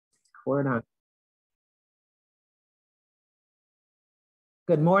Word on.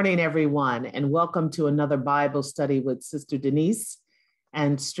 Good morning, everyone, and welcome to another Bible study with Sister Denise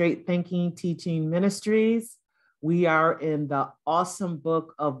and Straight Thinking Teaching Ministries. We are in the awesome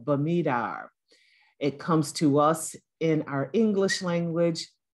book of Bamidar. It comes to us in our English language,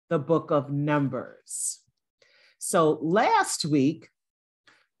 the book of Numbers. So last week,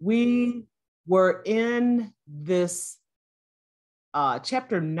 we were in this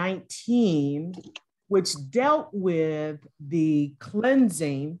chapter 19, which dealt with the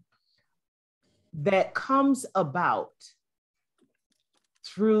cleansing that comes about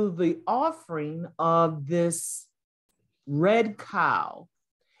through the offering of this red cow.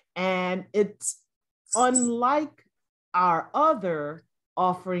 And it's unlike our other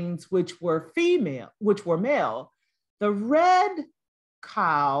offerings, which were male. The red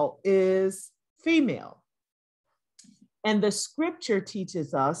cow is female. And the scripture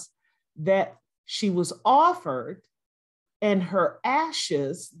teaches us that she was offered, and her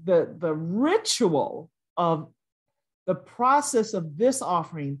ashes, the ritual of the process of this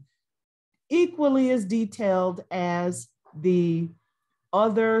offering, equally as detailed as the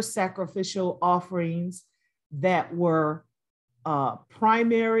other sacrificial offerings that were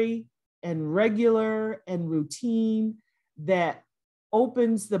primary and regular and routine, that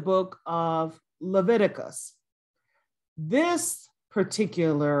opens the book of Leviticus. This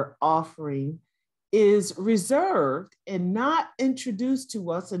particular offering is reserved and not introduced to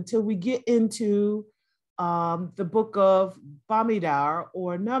us until we get into the book of Bamidar,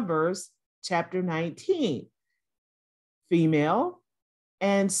 or Numbers, chapter 19. Female,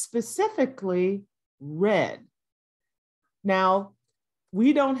 and specifically red. Now,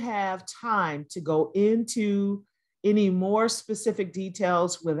 we don't have time to go into any more specific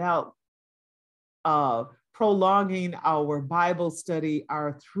details without prolonging our Bible study,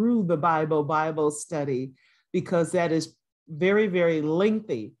 our Through the Bible study, because that is very, very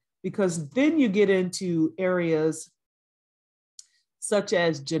lengthy, because then you get into areas such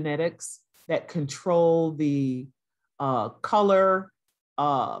as genetics that control the color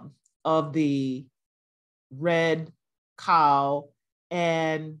of the red cow,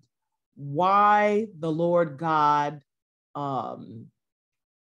 and why the Lord God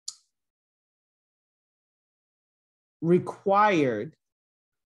required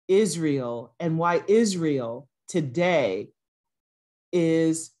Israel, and why Israel today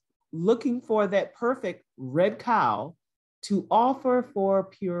is looking for that perfect red cow to offer for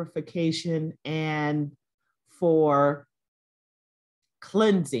purification and for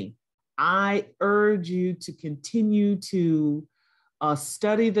cleansing. I urge you to continue to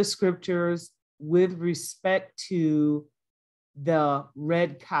study the scriptures with respect to the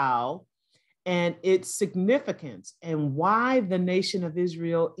red cow and its significance, and why the nation of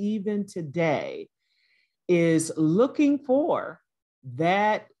Israel, even today, is looking for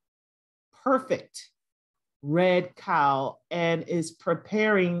that perfect red cow, and is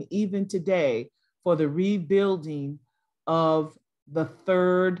preparing even today for the rebuilding of the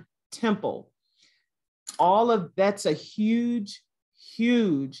third temple. All of that's a huge,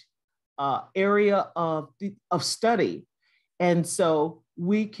 huge area of study. And so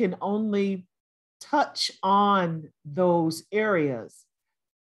we can only touch on those areas.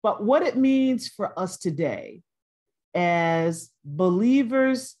 But what it means for us today as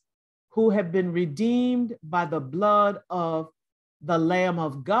believers who have been redeemed by the blood of the Lamb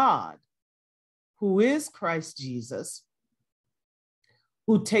of God, who is Christ Jesus,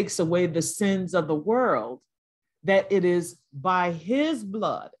 who takes away the sins of the world, that it is by his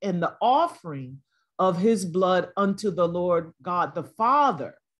blood and the offering of his blood unto the Lord God the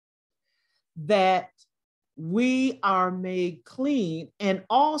Father that we are made clean, and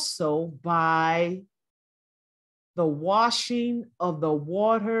also by the washing of the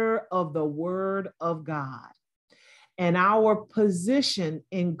water of the Word of God and our position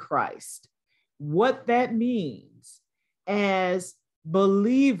in Christ. What that means as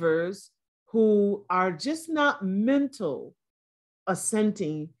believers who are just not mental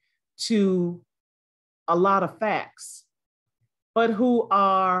assenting to a lot of facts, but who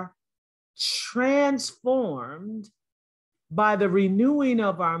are transformed by the renewing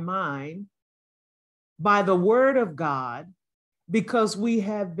of our mind, by the Word of God, because we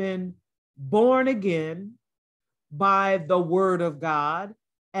have been born again by the Word of God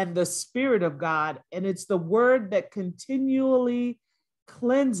and the Spirit of God. And it's the Word that continually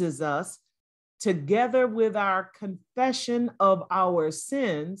cleanses us, together with our confession of our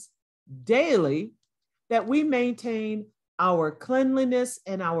sins daily, that we maintain our cleanliness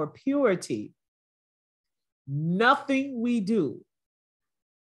and our purity. Nothing we do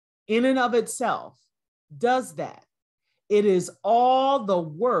in and of itself does that. It is all the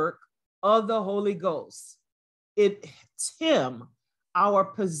work of the Holy Ghost. It's Him, our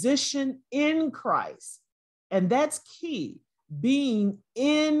position in Christ. And that's key, being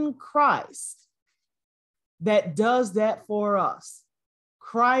in Christ, that does that for us.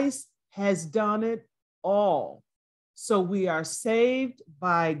 Christ has done it all. So we are saved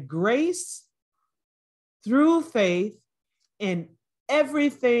by grace through faith in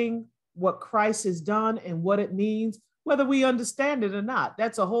everything what Christ has done and what it means, whether we understand it or not.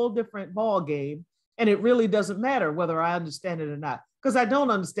 That's a whole different ball game. And it really doesn't matter whether I understand it or not, because I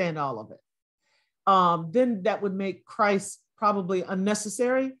don't understand all of it. Then that would make Christ probably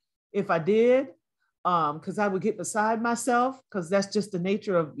unnecessary if I did, because I would get beside myself, because that's just the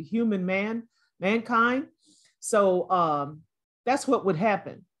nature of mankind. So that's what would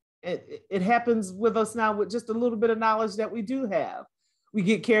happen. It happens with us now with just a little bit of knowledge that we do have. We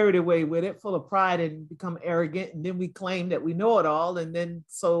get carried away with it, full of pride, and become arrogant, and then we claim that we know it all, and then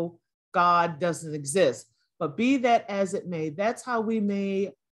so God doesn't exist. But be that as it may, that's how we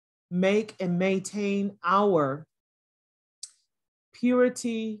may make and maintain our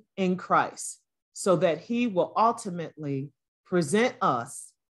purity in Christ, so that He will ultimately present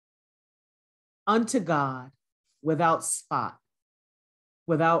us unto God without spot,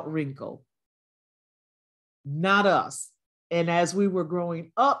 without wrinkle. Not us. And as we were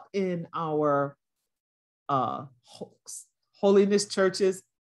growing up in our holiness churches,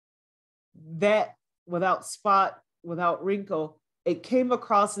 that without spot, without wrinkle, it came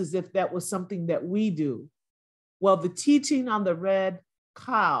across as if that was something that we do. Well, the teaching on the red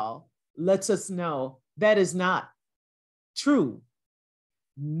cow lets us know that is not true.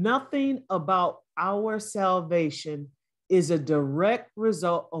 Nothing about our salvation is a direct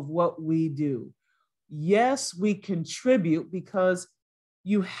result of what we do. Yes, we contribute, because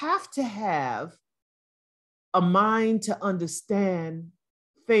you have to have a mind to understand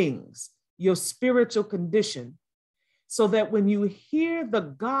things, your spiritual condition, so that when you hear the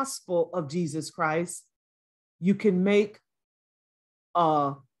gospel of Jesus Christ, you can make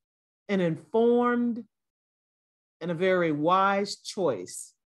an informed and a very wise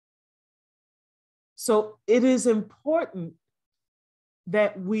choice. So it is important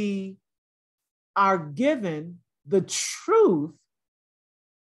that we are given the truth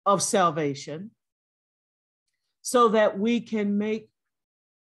of salvation so that we can make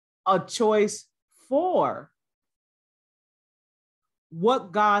a choice for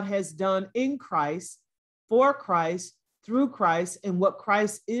what God has done in Christ, for Christ, through Christ, and what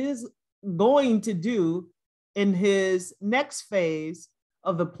Christ is going to do in His next phase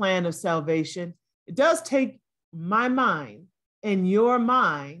of the plan of salvation. It does take my mind and your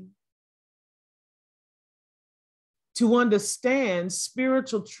mind to understand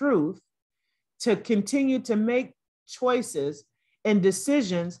spiritual truth, to continue to make choices and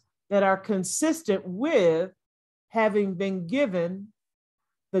decisions that are consistent with having been given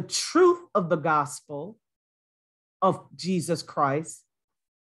the truth of the gospel of Jesus Christ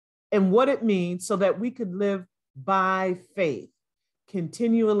and what it means, so that we could live by faith,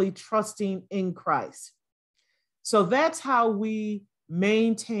 continually trusting in Christ. So that's how we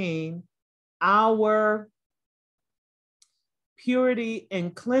maintain our purity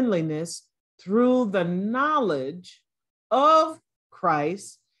and cleanliness, through the knowledge of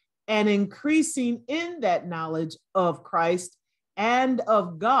Christ and increasing in that knowledge of Christ and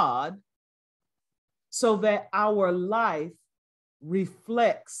of God, so that our life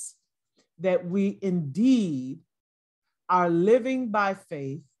reflects that we indeed are living by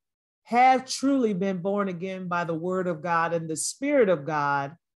faith, have truly been born again by the word of God and the Spirit of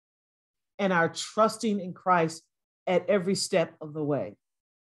God, and are trusting in Christ at every step of the way.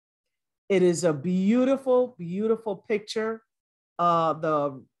 It is a beautiful, beautiful picture of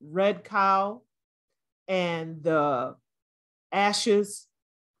the red cow and the ashes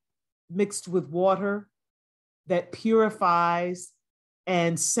mixed with water that purifies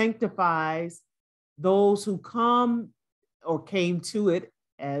and sanctifies those who come or came to it,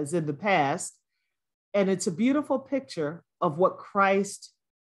 as in the past. And it's a beautiful picture of what Christ's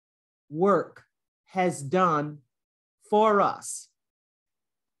work has done for us.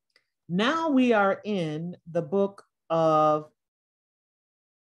 Now we are in the book of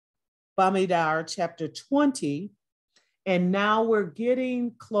Bamidar, chapter 20, and now we're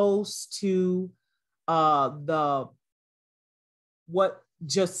getting close to what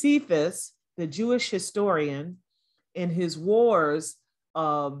Josephus, the Jewish historian, in his wars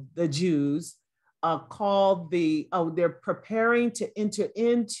of the Jews, called they're preparing to enter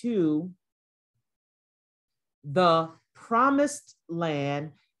into the promised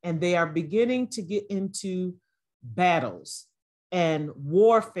land and they are beginning to get into battles and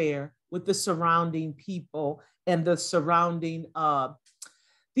warfare with the surrounding people and the surrounding,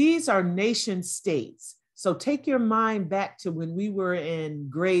 these are nation states. So take your mind back to when we were in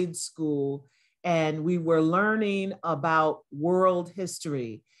grade school and we were learning about world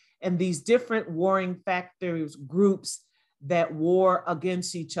history and these different warring factors, groups that war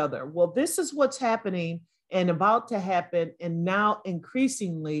against each other. Well, this is what's happening and about to happen, and now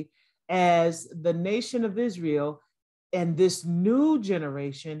increasingly as the nation of Israel and this new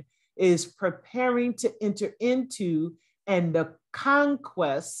generation is preparing to enter into and the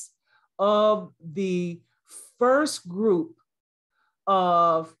conquest of the first group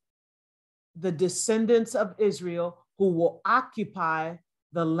of the descendants of Israel who will occupy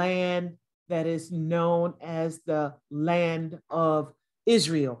the land that is known as the land of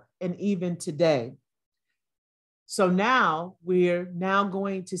Israel, and even today. So now we're now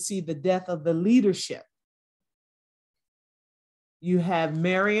going to see the death of the leadership. You have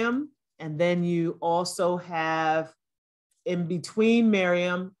Miriam, and then you also have in between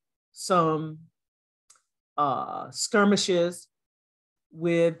Miriam some skirmishes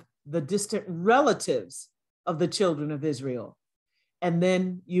with the distant relatives of the children of Israel. And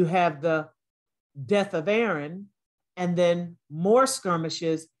then you have the death of Aaron, and then more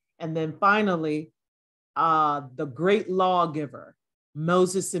skirmishes, and then finally the great lawgiver,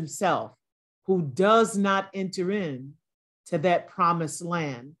 Moses himself, who does not enter in to that promised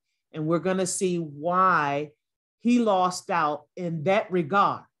land. And we're going to see why he lost out in that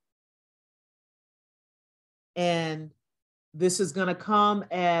regard. And this is going to come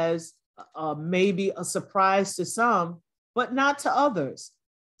as maybe a surprise to some, but not to others.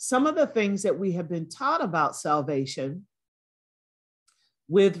 Some of the things that we have been taught about salvation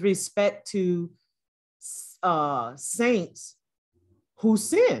with respect to saints who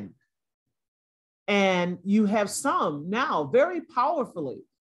sin. And you have some now very powerfully,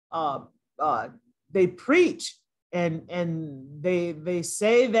 they preach and they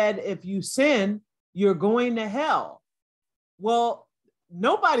say that if you sin, you're going to hell. Well,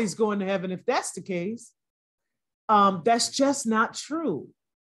 nobody's going to heaven if that's the case. That's just not true.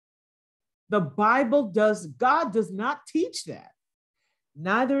 God does not teach that,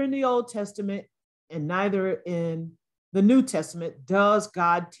 neither in the Old Testament and neither in the New Testament does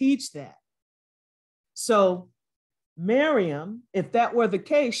God teach that. So Miriam, if that were the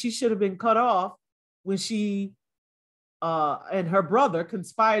case, she should have been cut off when she and her brother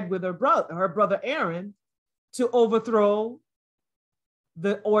conspired with her brother Aaron to overthrow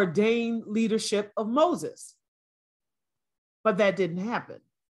the ordained leadership of Moses. But that didn't happen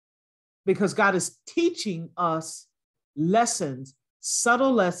because God is teaching us lessons,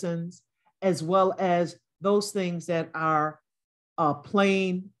 subtle lessons, as well as those things that are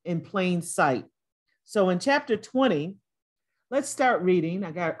in plain sight. So in chapter 20, let's start reading.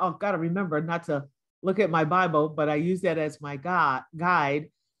 I've got to remember not to look at my Bible, but I use that as my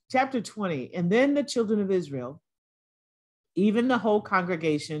guide. Chapter 20, and then the children of Israel, even the whole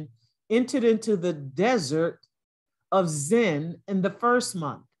congregation, entered into the desert of Zin in the first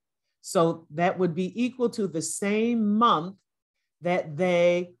month. So that would be equal to the same month that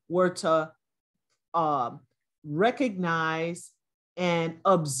they were to recognize and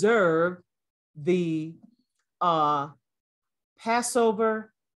observe the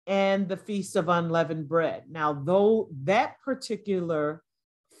Passover and the Feast of Unleavened Bread. Now, though that particular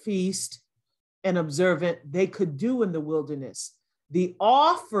feast and observant they could do in the wilderness, the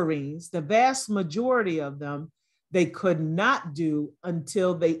offerings, the vast majority of them, they could not do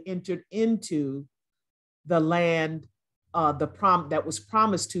until they entered into the land that was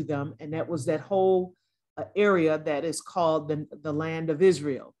promised to them, and that was that whole area that is called the land of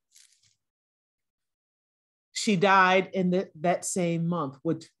Israel. She died in that same month,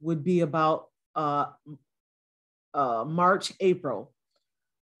 which would be about March, April.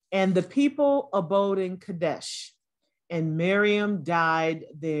 And the people abode in Kadesh, and Miriam died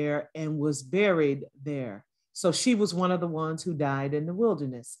there and was buried there. So she was one of the ones who died in the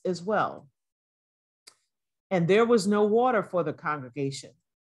wilderness as well. And there was no water for the congregation.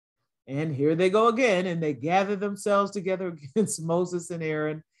 And here they go again, and they gather themselves together against Moses and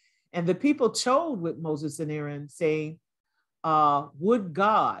Aaron. And the people chode with Moses and Aaron, saying, would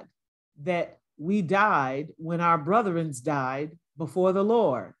God that we died when our brethren died before the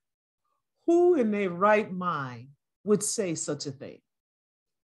Lord. Who in their right mind would say such a thing?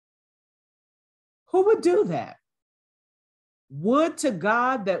 Who would do that? Would to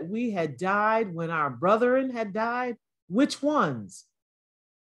God that we had died when our brethren had died? Which ones?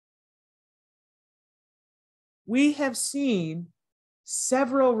 We have seen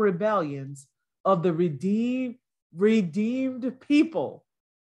several rebellions of the redeemed people.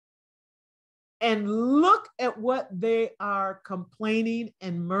 And look at what they are complaining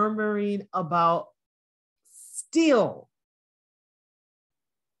and murmuring about still.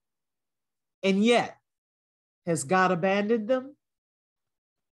 And yet, has God abandoned them?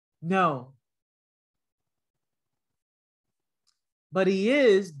 No. But he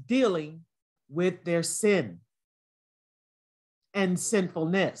is dealing with their sin and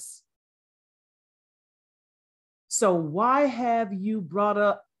sinfulness. So why have you brought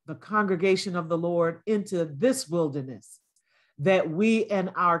up the congregation of the Lord into this wilderness, that we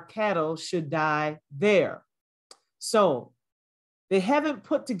and our cattle should die there? So they haven't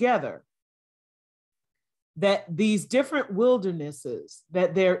put together that these different wildernesses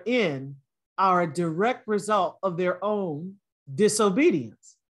that they're in are a direct result of their own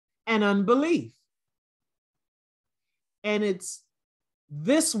disobedience and unbelief. And it's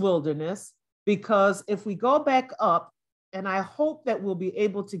this wilderness because if we go back up, and I hope that we'll be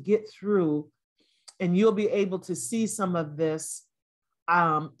able to get through and you'll be able to see some of this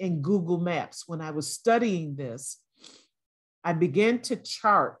in Google Maps. When I was studying this, I began to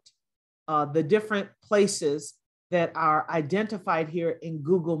chart the different places that are identified here in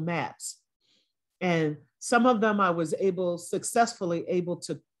Google Maps. And some of them I was successfully able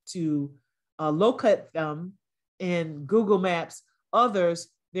to locate them in Google Maps. Others,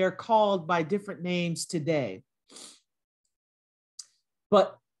 they're called by different names today.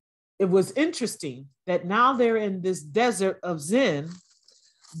 But it was interesting that now they're in this desert of Zin,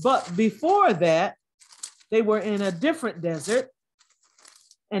 but before that, they were in a different desert,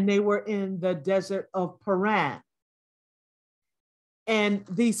 and they were in the desert of Paran. And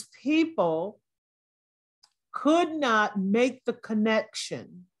these people could not make the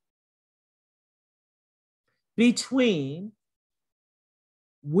connection between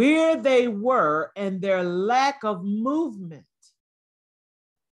where they were and their lack of movement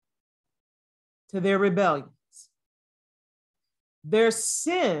to their rebellions. Their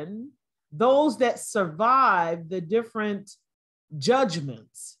sin, those that survived the different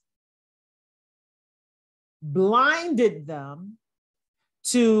judgments, blinded them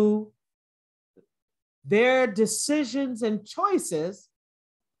to their decisions and choices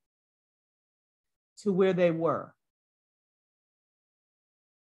to where they were.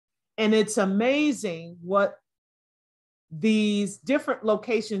 And it's amazing what these different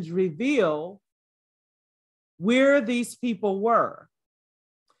locations reveal where these people were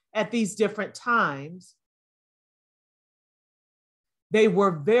at these different times. They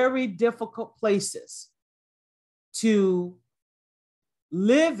were very difficult places to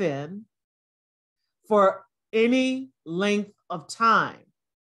live in for any length of time.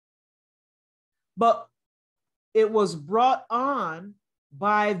 But it was brought on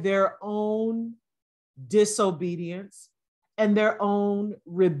by their own disobedience and their own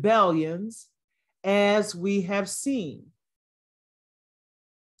rebellions, as we have seen.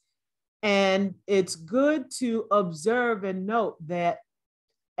 And it's good to observe and note that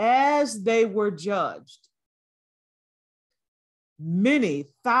as they were judged, many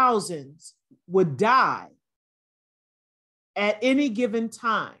thousands would die at any given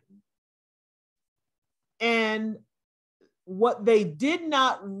time. And what they did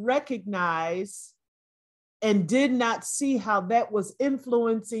not recognize and did not see how that was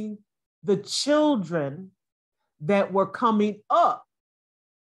influencing the children that were coming up,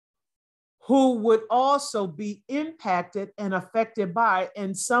 who would also be impacted and affected by,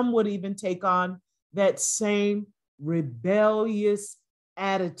 and some would even take on that same rebellious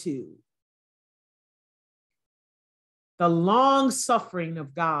attitude. The long suffering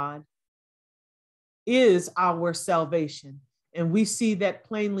of God is our salvation, and we see that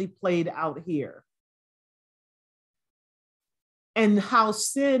plainly played out here. And how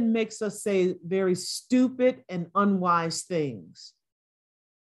sin makes us say very stupid and unwise things.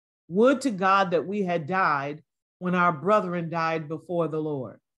 Would to God that we had died when our brethren died before the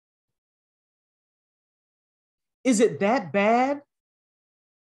Lord. Is it that bad?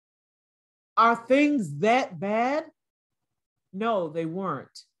 Are things that bad? No, they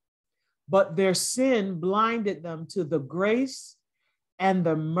weren't. But their sin blinded them to the grace and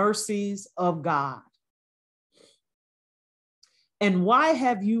the mercies of God. And why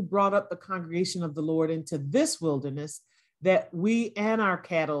have you brought up the congregation of the Lord into this wilderness, that we and our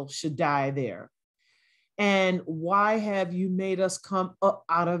cattle should die there? And why have you made us come up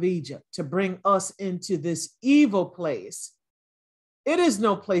out of Egypt to bring us into this evil place? It is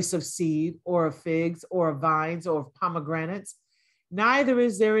no place of seed or of figs or of vines or of pomegranates, neither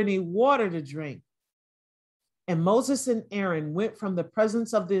is there any water to drink. And Moses and Aaron went from the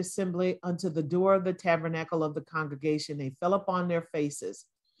presence of the assembly unto the door of the tabernacle of the congregation. They fell upon their faces,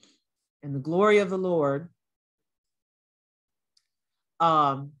 and the glory of the Lord,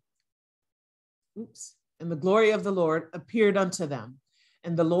 and the glory of the Lord appeared unto them.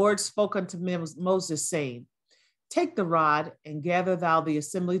 And the Lord spoke unto Moses, saying, take the rod and gather thou the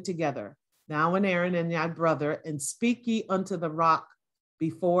assembly together, thou and Aaron and thy brother, and speak ye unto the rock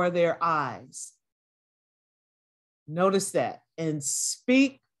before their eyes. Notice that. And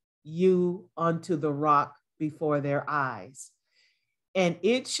speak you unto the rock before their eyes. And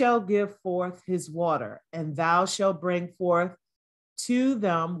it shall give forth his water, and thou shalt bring forth to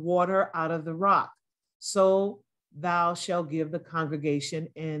them water out of the rock. So thou shalt give the congregation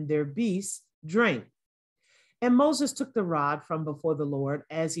and their beasts drink. And Moses took the rod from before the Lord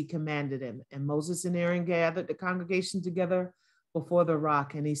as he commanded him. And Moses and Aaron gathered the congregation together before the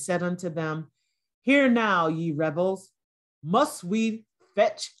rock. And he said unto them, hear now, ye rebels, must we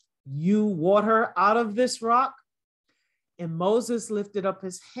fetch you water out of this rock? And Moses lifted up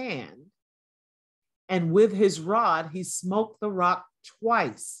his hand, and with his rod he smote the rock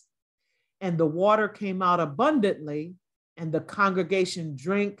twice, and the water came out abundantly, and the congregation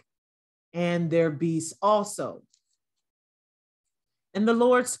drank, and their beasts also. And the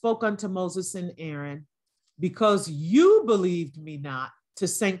Lord spoke unto Moses and Aaron, because you believed me not to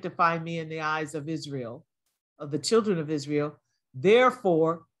sanctify me in the eyes of Israel, of the children of Israel,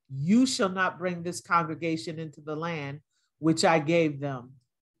 therefore you shall not bring this congregation into the land which I gave them.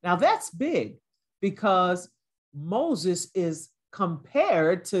 Now that's big, because Moses is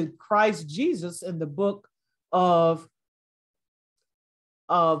compared to Christ Jesus in the book of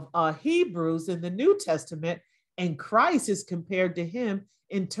Hebrews in the New Testament, and Christ is compared to him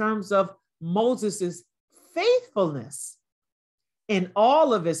in terms of Moses's faithfulness in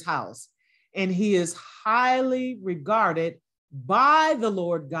all of his house. And he is highly regarded by the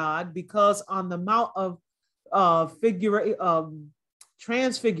Lord God, because on the Mount of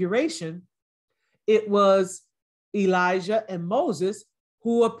Transfiguration, it was Elijah and Moses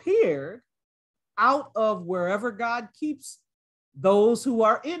who appeared out of wherever God keeps those who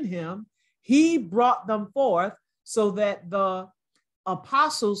are in him. He brought them forth so that the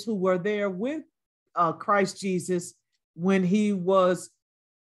apostles who were there with Christ Jesus, when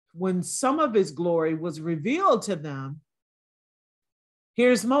some of his glory was revealed to them,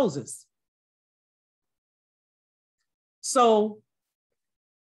 here's Moses. So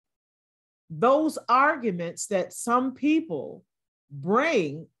those arguments that some people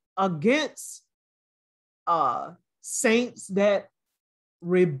bring against saints that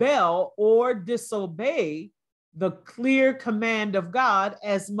rebel or disobey the clear command of God,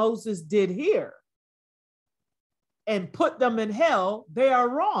 as Moses did here, and put them in hell, they are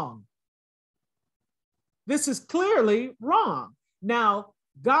wrong. This is clearly wrong. Now,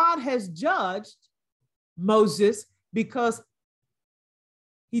 God has judged Moses because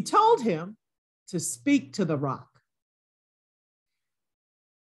he told him to speak to the rock.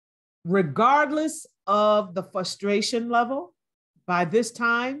 Regardless of the frustration level by this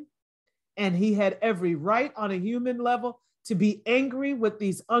time, and he had every right on a human level to be angry with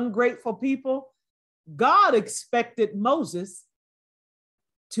these ungrateful people, God expected Moses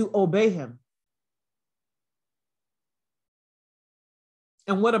to obey him.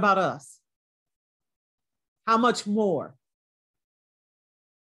 And what about us? How much more?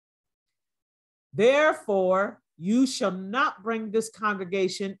 Therefore, you shall not bring this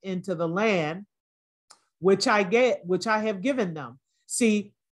congregation into the land which I have given them.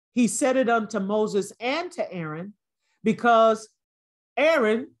 See, he said it unto Moses and to Aaron, because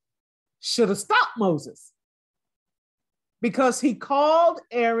Aaron should have stopped Moses, because he called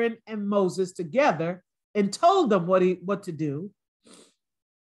Aaron and Moses together and told them what to do.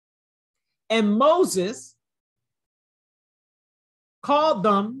 And Moses called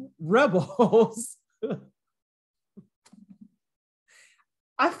them rebels.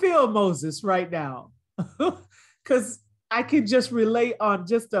 I feel Moses right now, because I can just relate on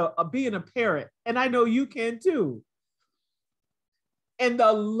just being a parent, and I know you can too. And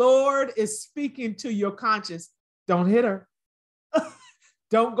the Lord is speaking to your conscience. Don't hit her.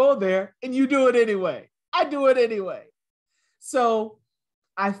 Don't go there. And you do it anyway. I do it anyway. So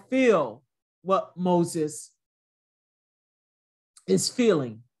I feel what Moses is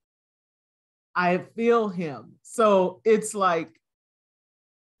feeling. I feel him. So it's like,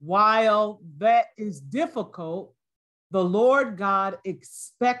 while that is difficult, the Lord God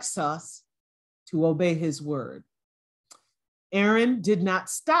expects us to obey his word. Aaron did not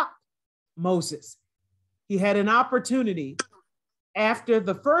stop Moses. He had an opportunity after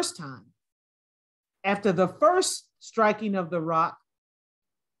the first time After the first striking of the rock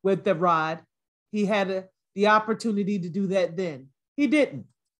with the rod, he had the opportunity to do that then. He didn't.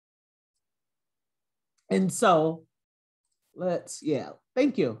 And so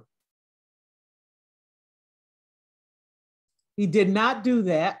thank you. He did not do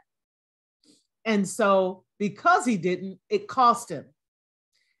that. And so because he didn't, it cost him.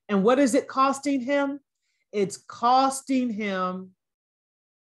 And what is it costing him? It's costing him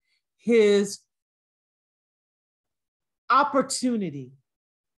his opportunity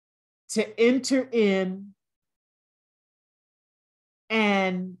to enter in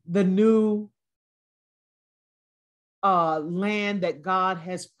and the new land that God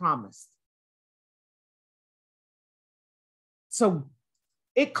has promised. So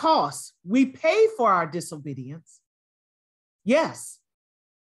it costs. We pay for our disobedience, yes,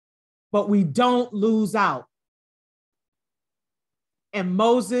 but we don't lose out. And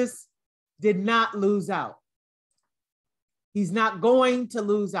Moses did not lose out. He's not going to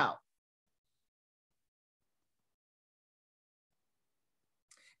lose out.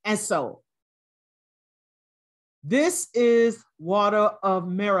 And so this is water of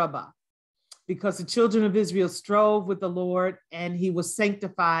Meribah, because the children of Israel strove with the Lord, and he was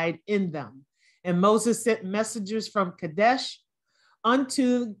sanctified in them. And Moses sent messengers from Kadesh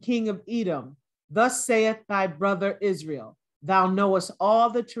unto the king of Edom. Thus saith thy brother Israel, thou knowest all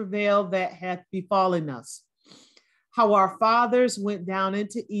the travail that hath befallen us, how our fathers went down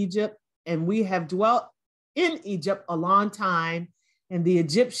into Egypt, and we have dwelt in Egypt a long time, and the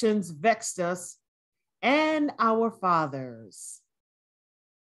Egyptians vexed us and our fathers.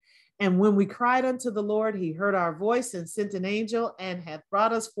 And when we cried unto the Lord, he heard our voice and sent an angel and hath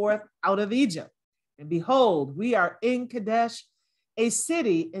brought us forth out of Egypt. And behold, we are in Kadesh, a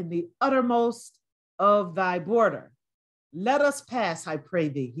city in the uttermost of thy border. Let us pass, I pray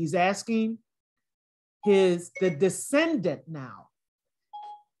thee. He's asking the descendant now.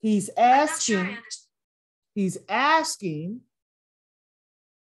 He's asking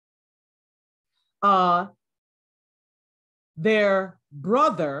their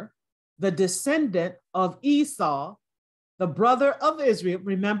brother, the descendant of Esau, the brother of Israel.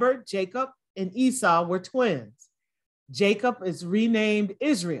 Remember, Jacob and Esau were twins. Jacob is renamed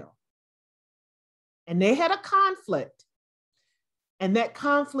Israel. And they had a conflict. And that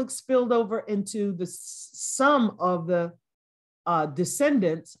conflict spilled over into some of the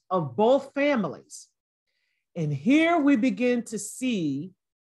descendants of both families. And here we begin to see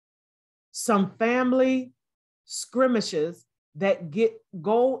some family skirmishes that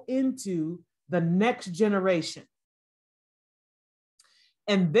go into the next generation.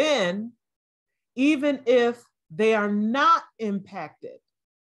 And then, even if they are not impacted,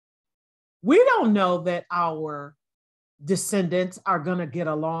 we don't know that our descendants are going to get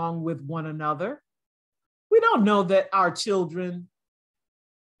along with one another. We don't know that our children,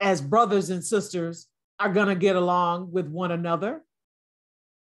 as brothers and sisters, are going to get along with one another.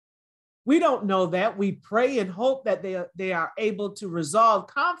 We don't know that. We pray and hope that they are able to resolve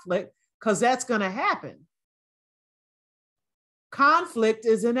conflict, because that's going to happen. Conflict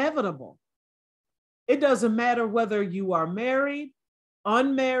is inevitable. It doesn't matter whether you are married,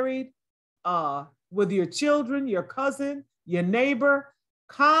 unmarried, with your children, your cousin, your neighbor.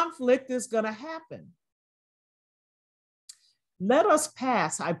 Conflict is going to happen. Let us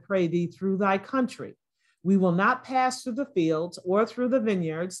pass, I pray thee, through thy country. We will not pass through the fields or through the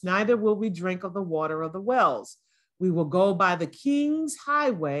vineyards, neither will we drink of the water of the wells. We will go by the king's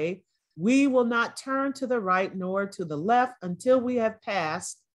highway. We will not turn to the right nor to the left until we have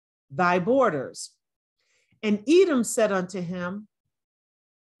passed thy borders. And Edom said unto him,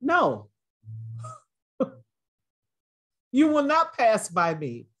 no, you will not pass by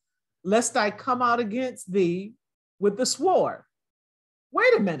me, lest I come out against thee with the sword.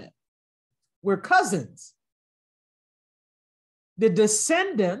 Wait a minute. We're cousins. The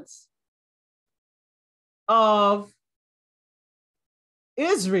descendants of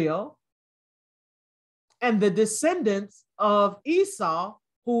Israel and the descendants of Esau,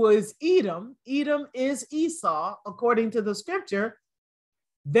 who is Edom. Edom is Esau, according to the scripture.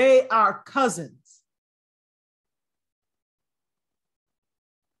 They are cousins.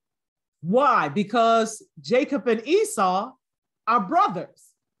 Why? Because Jacob and Esau are brothers.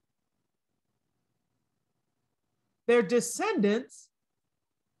 Their descendants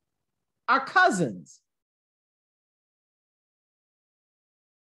are cousins.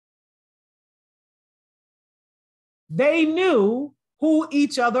 They knew who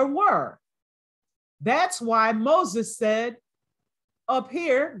each other were. That's why Moses said, up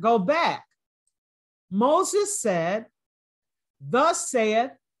here, go back. Moses said, thus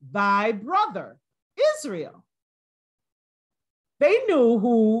saith thy brother. Israel. They knew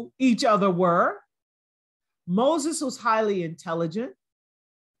who each other were. Moses was highly intelligent,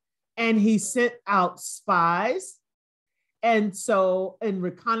 and he sent out spies. And so in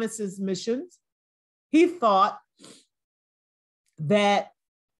reconnaissance missions, he thought that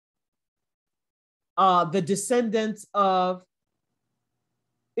the descendants of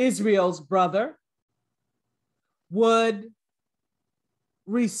Israel's brother would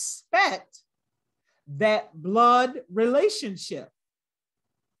respect that blood relationship.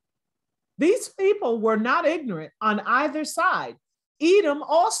 These people were not ignorant on either side. Edom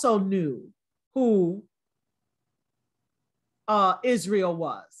also knew who Israel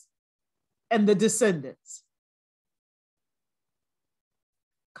was and the descendants.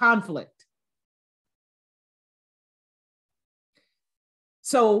 Conflict.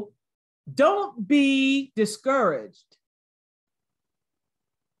 So don't be discouraged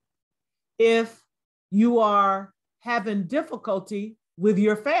if you are having difficulty with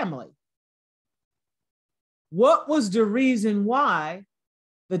your family. What was the reason why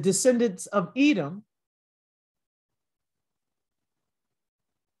the descendants of Edom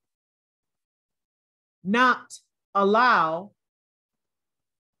not allow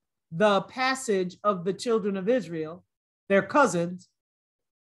the passage of the children of Israel, their cousins,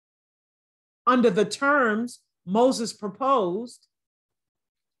 under the terms Moses proposed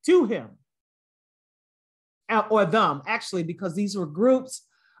to him, or them, actually, because these were groups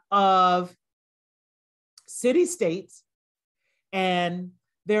of city-states, and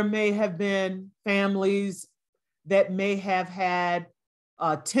there may have been families that may have had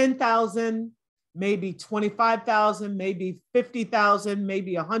 10,000, maybe 25,000, maybe 50,000,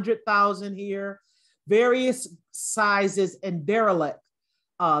 maybe 100,000 here, various sizes and derelict.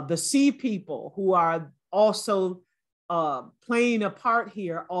 The sea people who are also playing a part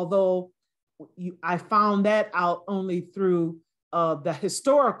here, although I found that out only through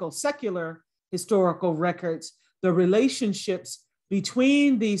the secular historical records, the relationships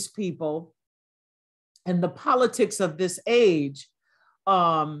between these people and the politics of this age,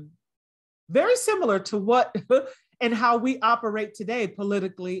 very similar to what and how we operate today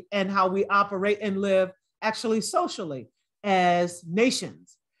politically and how we operate and live actually socially as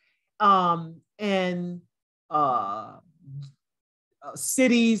nations, and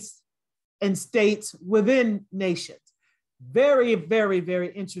cities and states within nations. Very, very,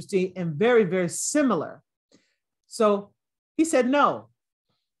 very interesting and very, very similar. So he said, no.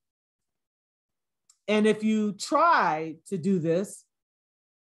 And if you try to do this,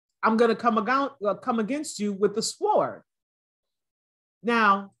 I'm going to come against you with the sword.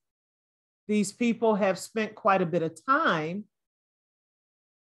 Now, these people have spent quite a bit of time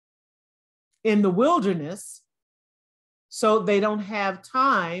in the wilderness, so they don't have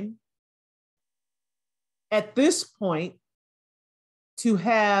time at this point to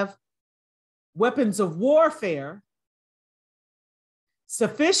have weapons of warfare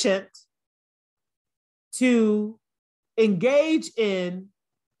sufficient to engage in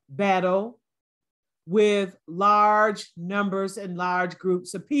battle with large numbers and large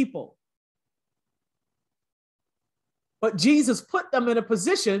groups of people. But Jesus put them in a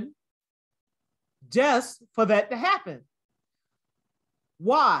position just for that to happen.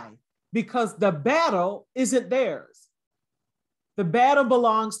 Why? Because the battle isn't theirs. The battle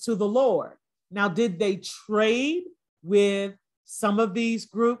belongs to the Lord. Now, did they trade with some of these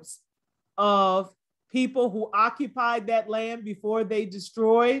groups of people who occupied that land before they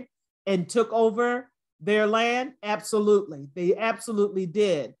destroyed and took over their land? Absolutely. They absolutely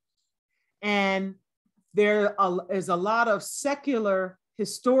did. And there is a lot of secular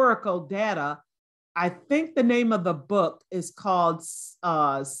historical data. I think the name of the book is called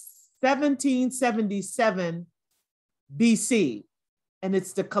 1777 BC. And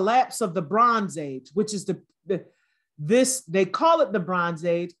it's the collapse of the Bronze Age, which is they call it the Bronze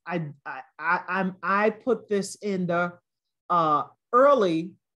Age. I put this in the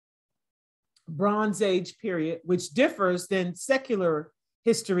early Bronze Age period, which differs than secular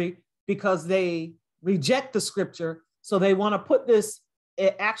history because they reject the scripture. So they want to put this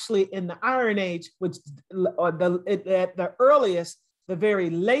actually in the Iron Age, which at the earliest, the very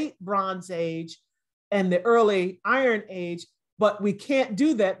late Bronze Age and the early Iron Age. But we can't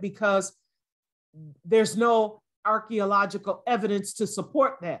do that because there's no archaeological evidence to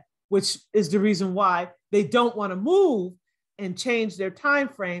support that, which is the reason why they don't want to move and change their time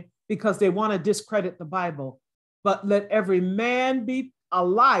frame, because they want to discredit the Bible. But let every man be a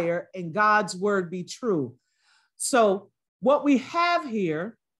liar and God's word be true. So what we have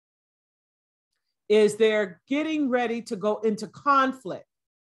here is they're getting ready to go into conflict,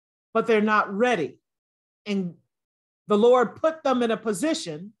 but they're not ready. And the Lord put them in a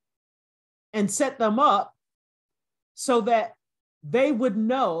position and set them up so that they would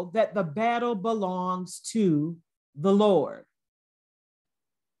know that the battle belongs to the Lord.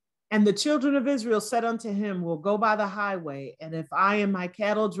 And the children of Israel said unto him, we'll go by the highway, and if I and my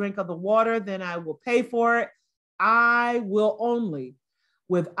cattle drink of the water, then I will pay for it. I will only,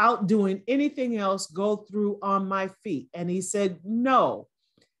 without doing anything else, go through on my feet. And he said, no.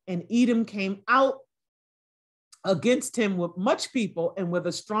 And Edom came out against him with much people and with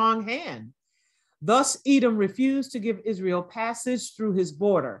a strong hand. Thus Edom refused to give Israel passage through his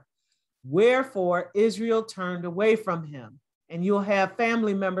border. Wherefore Israel turned away from him. And you'll have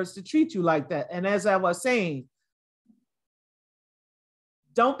family members to treat you like that. And as I was saying,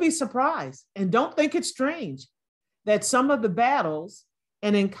 don't be surprised and don't think it's strange that some of the battles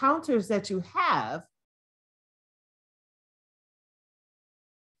and encounters that you have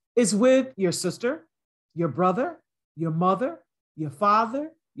is with your sister, your brother, your mother, your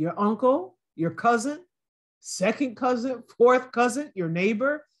father, your uncle, your cousin, second cousin, fourth cousin, your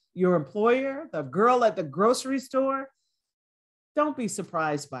neighbor, your employer, the girl at the grocery store. Don't be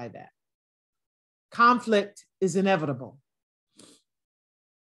surprised by that. Conflict is inevitable.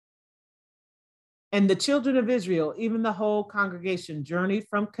 And the children of Israel, even the whole congregation, journeyed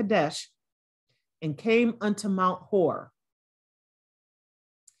from Kadesh and came unto Mount Hor.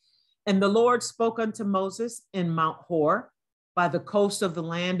 And the Lord spoke unto Moses in Mount Hor by the coast of the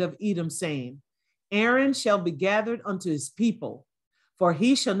land of Edom, saying, Aaron shall be gathered unto his people, for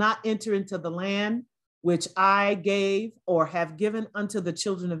he shall not enter into the land which I gave or have given unto the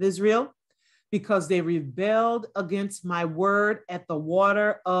children of Israel, because they rebelled against my word at the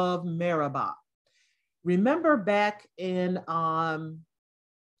water of Meribah. Remember back in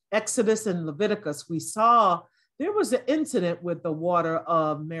Exodus and Leviticus, we saw there was an incident with the water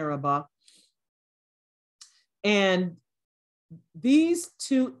of Meribah. And these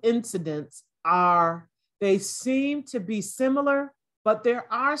two incidents they seem to be similar, but there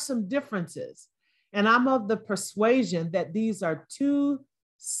are some differences. And I'm of the persuasion that these are two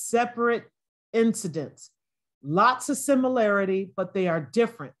separate incidents. Lots of similarity, but they are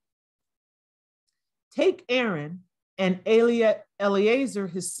different. Take Aaron and Eleazar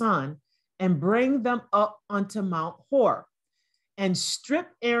his son, and bring them up unto Mount Hor, and strip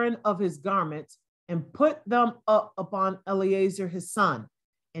Aaron of his garments, and put them up upon Eleazar his son.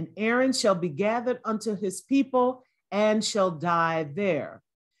 And Aaron shall be gathered unto his people, and shall die there.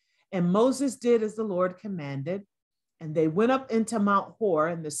 And Moses did as the Lord commanded, and they went up into Mount Hor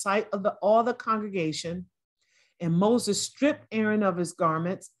in the sight of all the congregation. And Moses stripped Aaron of his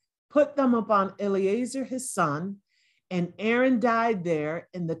garments, put them upon Eleazar his son, and Aaron died there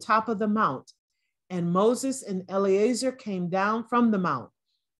in the top of the mount. And Moses and Eleazar came down from the mount.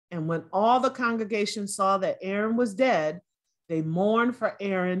 And when all the congregation saw that Aaron was dead, they mourned for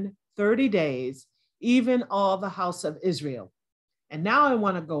Aaron 30 days, even all the house of Israel. And now I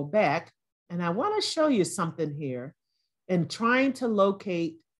want to go back and I want to show you something here in trying to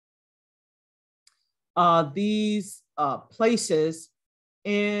locate these places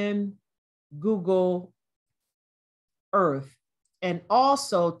in Google Earth, and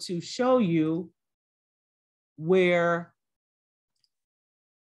also to show you where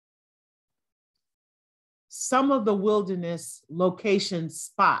some of the wilderness location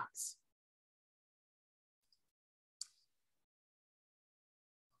spots.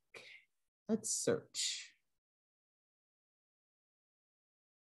 Okay, let's search.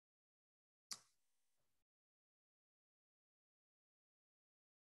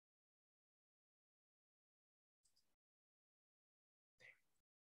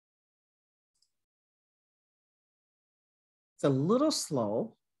 It's a little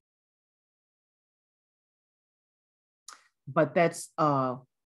slow, but that's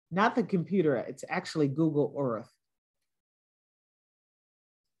not the computer, it's actually Google Earth.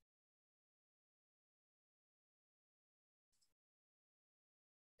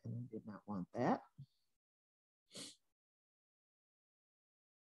 And I did not want that.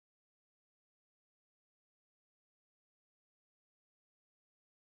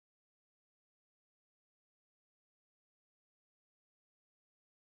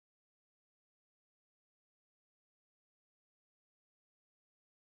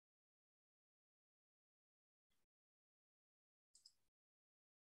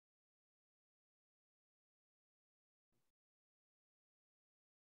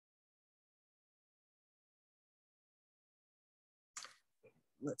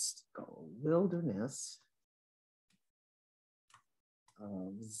 Let's go wilderness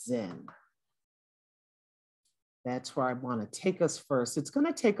of Zen. That's where I want to take us first. It's going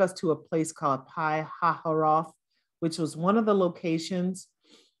to take us to a place called Pi Hahiroth, which was one of the locations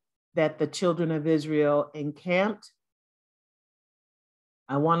that the children of Israel encamped.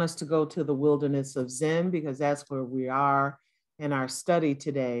 I want us to go to the wilderness of Zin because that's where we are in our study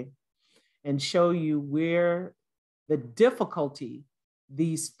today, and show you where the difficulty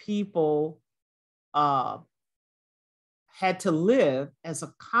these people had to live as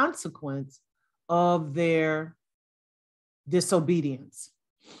a consequence of their disobedience.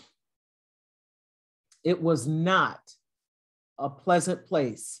 It was not a pleasant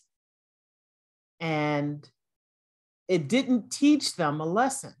place, and it didn't teach them a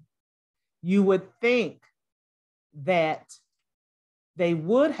lesson. You would think that they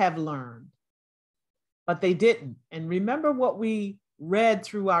would have learned, but they didn't. And remember what we read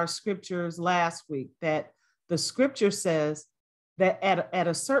through our scriptures last week, that the scripture says that at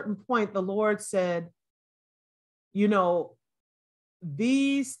a certain point, the Lord said, you know,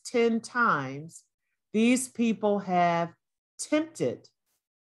 these 10 times, these people have tempted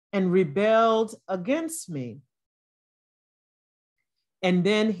and rebelled against me. And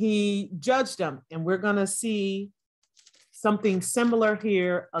then he judged them. And we're going to see something similar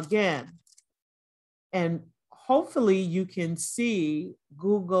here again. And hopefully you can see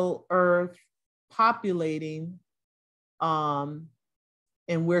Google Earth populating. And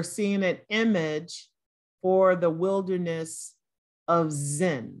we're seeing an image for the wilderness of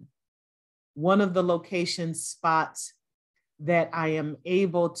Zin, one of the location spots that I am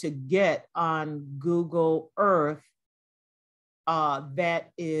able to get on Google Earth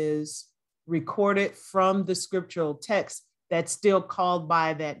that is recorded from the scriptural text that's still called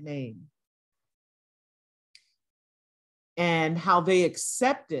by that name. And how they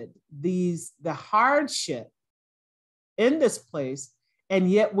accepted the hardship in this place and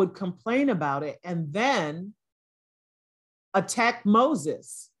yet would complain about it and then attack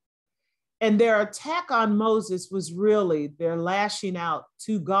Moses. And their attack on Moses was really their lashing out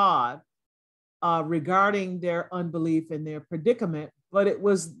to God regarding their unbelief and their predicament, but it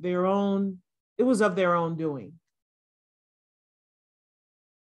was of their own doing.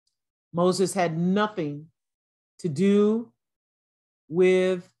 Moses had nothing to do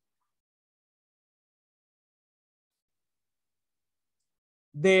with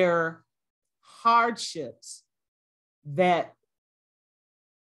their hardships that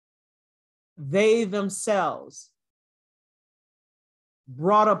they themselves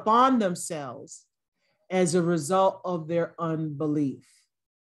brought upon themselves as a result of their unbelief.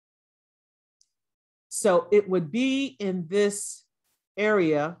 So it would be in this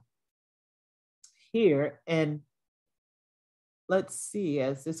area here, and let's see,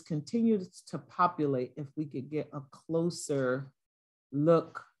 as this continues to populate, if we could get a closer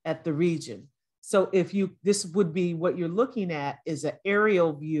look at the region. So this would be what you're looking at is an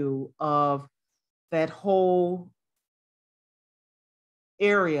aerial view of that whole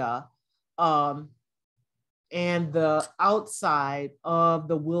area and the outside of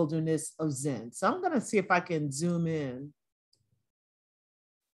the wilderness of Zin. So I'm going to see if I can zoom in.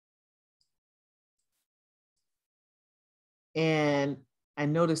 And I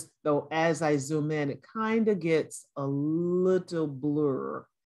noticed, though, as I zoom in, it kind of gets a little blur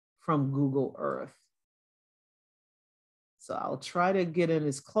from Google Earth. So I'll try to get in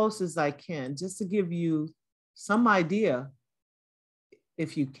as close as I can, just to give you some idea,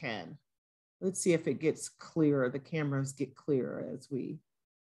 if you can. Let's see if it gets clearer. The cameras get clearer as we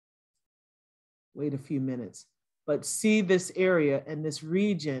wait a few minutes. But see this area and this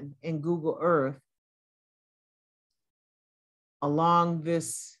region in Google Earth along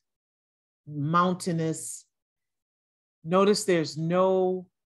this mountainous, notice there's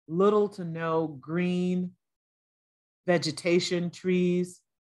little to no green vegetation, trees,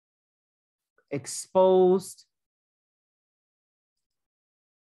 exposed.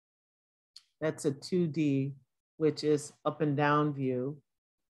 That's a 2D, which is up and down view.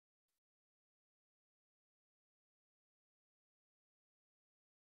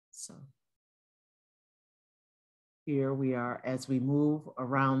 So here we are as we move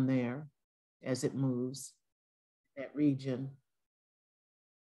around there, as it moves, that region.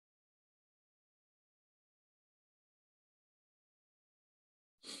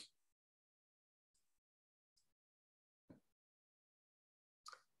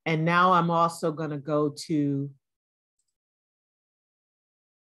 And now I'm also going to go to,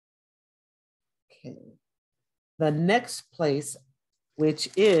 the next place, which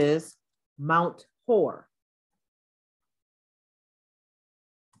is Mount Hor.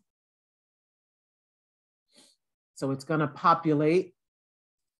 So it's going to populate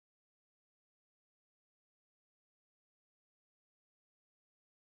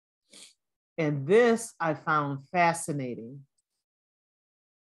And this I found fascinating.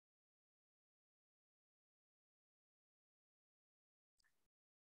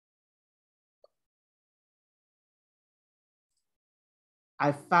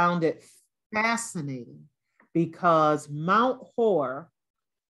 I found it fascinating because Mount Hor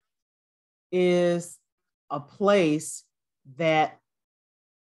is a place that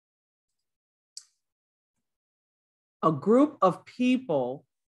a group of people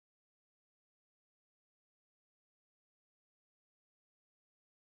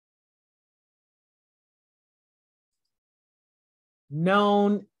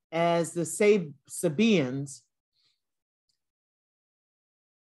known as the Sabaeans,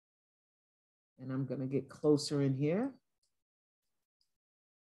 and I'm going to get closer in here.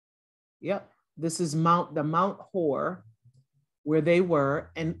 Yep, this is the Mount Hor where they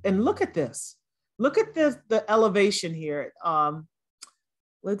were, and look at this. Look at this, the elevation here.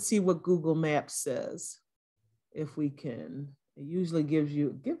 Let's see what Google Maps says, if we can. It usually gives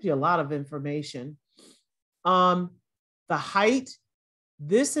you a lot of information. The height.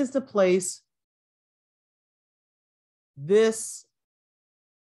 This is the place. This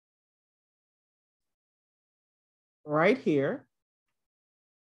right here.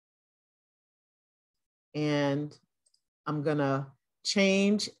 And I'm gonna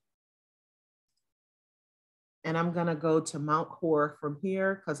change and I'm gonna go to Mount Hor from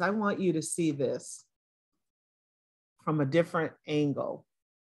here because I want you to see this from a different angle.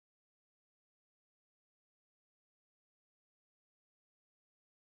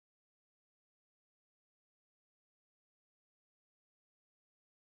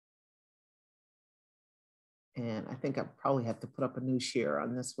 And I think I probably have to put up a new share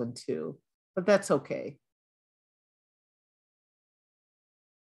on this one too, but that's okay.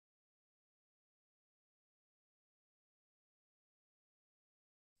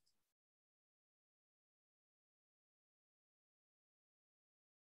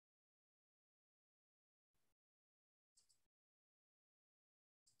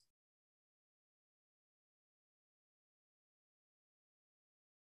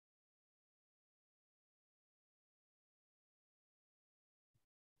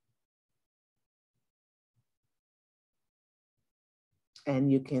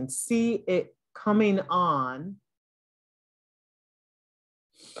 And you can see it coming on.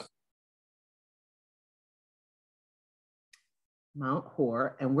 Mount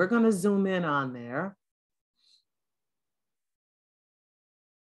Hor, and we're going to zoom in on there.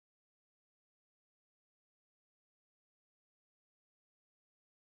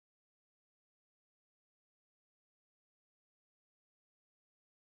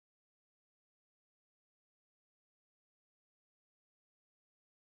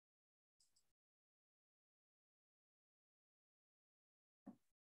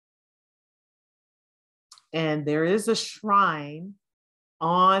 And there is a shrine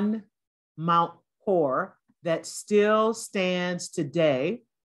on Mount Hor that still stands today.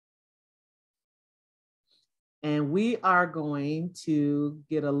 And we are going to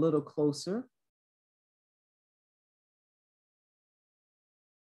get a little closer.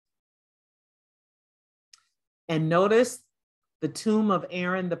 And notice the tomb of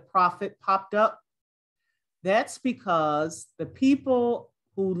Aaron the prophet popped up. That's because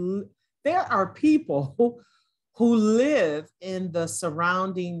there are people who live in the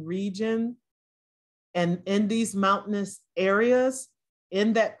surrounding region and in these mountainous areas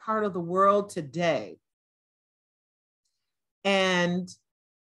in that part of the world today. And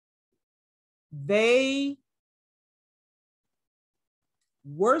they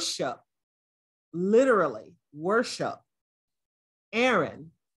literally worship Aaron.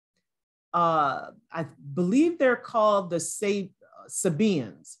 I believe they're called the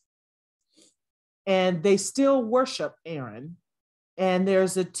Sabaeans. And they still worship Aaron. And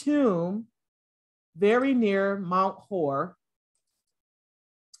there's a tomb very near Mount Hor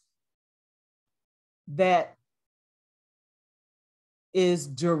that is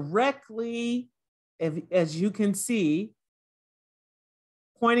directly, as you can see,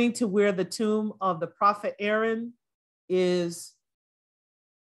 pointing to where the tomb of the prophet Aaron is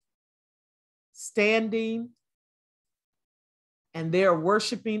standing, and they're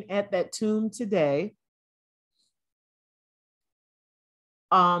worshiping at that tomb today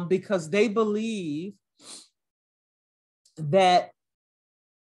because they believe that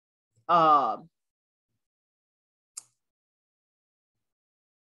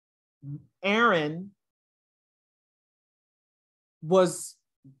Aaron was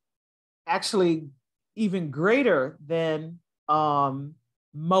actually even greater than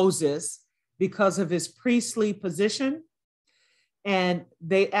Moses because of his priestly position. And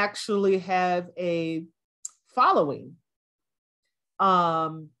they actually have a following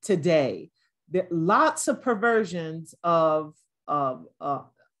today. There lots of perversions of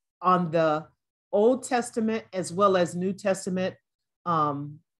on the Old Testament as well as New Testament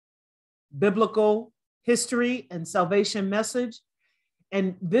biblical history and salvation message.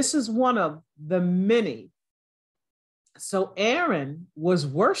 And this is one of the many. So Aaron was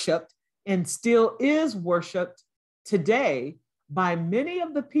worshiped and still is worshiped today by many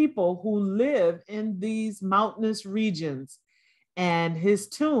of the people who live in these mountainous regions. And his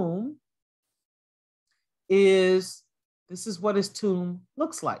tomb is, this is what his tomb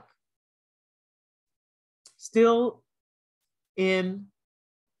looks like. Still in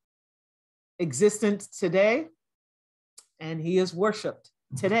existence today, and he is worshiped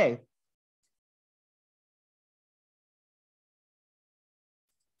today.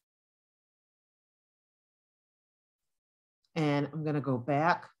 And I'm going to go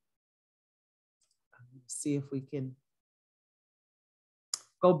back, see if we can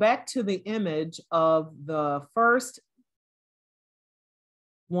go back to the image of the first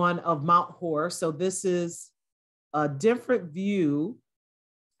one of Mount Hor. So this is a different view.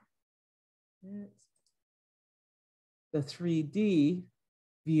 The 3D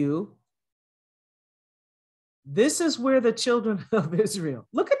view. This is where the children of Israel,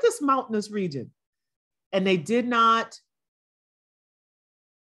 look at this mountainous region. And they did not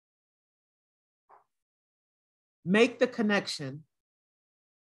make the connection.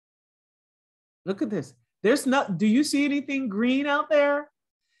 Look at this. There's not, do you see anything green out there?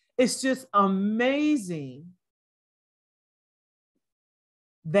 It's just amazing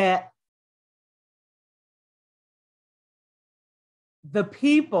that the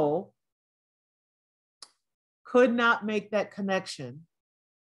people could not make that connection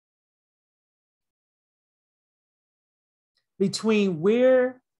between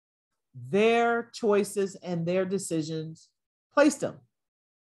where their choices and their decisions placed them.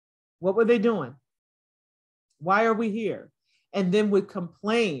 What were they doing? Why are we here? And then would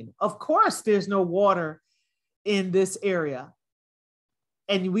complain. Of course, there's no water in this area.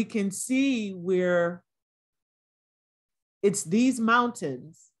 And we can see where it's these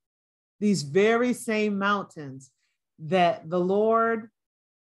mountains, these very same mountains that the Lord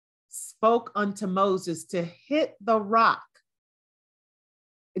spoke unto Moses to hit the rock,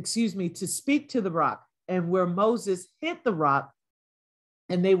 to speak to the rock, and where Moses hit the rock,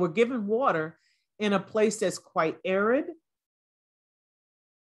 and they were given water in a place that's quite arid,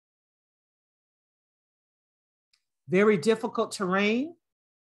 very difficult terrain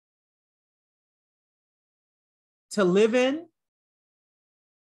to live in.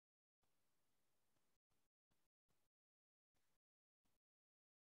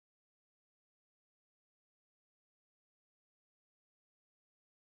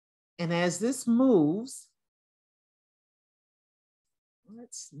 And as this moves,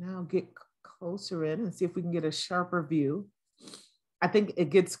 let's now get closer in and see if we can get a sharper view. I think it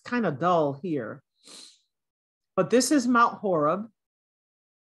gets kind of dull here. But this is Mount Horeb.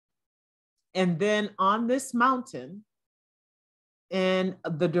 And then on this mountain, in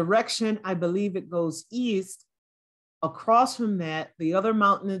the direction, I believe it goes east, across from that, the other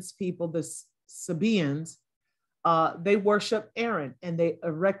mountainous people, the Sabaeans, they worship Aaron, and they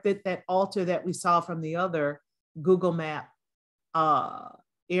erected that altar that we saw from the other Google map.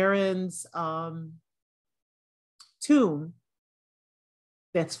 Aaron's tomb,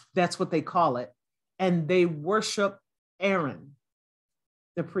 that's what they call it. And they worship Aaron,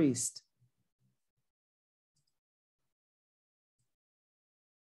 the priest.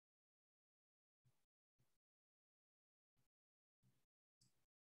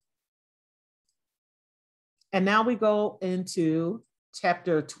 And now we go into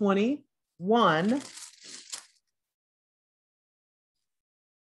chapter 21.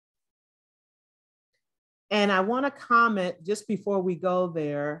 And I want to comment just before we go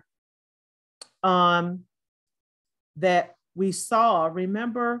there that we saw,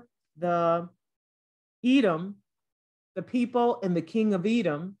 remember the Edom, the people and the king of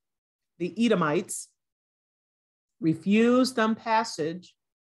Edom, the Edomites, refused them passage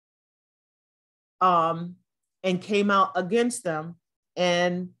and came out against them.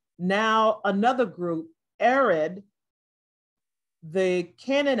 And now another group, Arad, the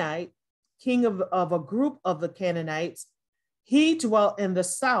Canaanite, king of a group of the Canaanites, he dwelt in the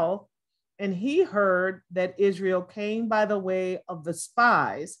south, and he heard that Israel came by the way of the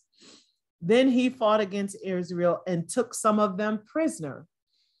spies. Then he fought against Israel and took some of them prisoner.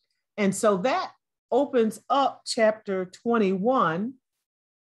 And so that opens up chapter 21.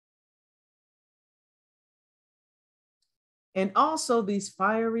 and also these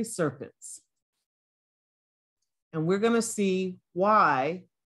fiery serpents. And we're going to see why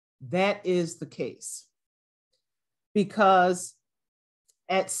that is the case. Because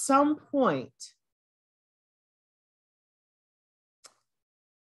at some point,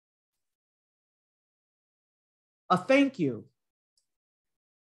 a thank you,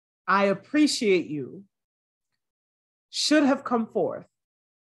 I appreciate you, should have come forth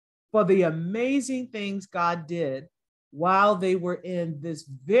for the amazing things God did while they were in this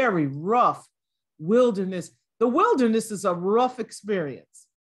very rough wilderness. The wilderness is a rough experience.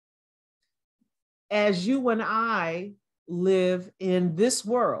 As you and I live in this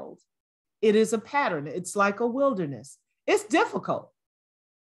world, it is a pattern. It's like a wilderness. It's difficult.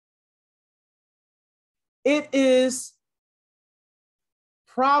 It is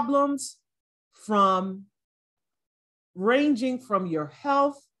problems from ranging from your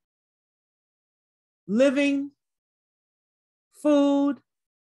health, living, food,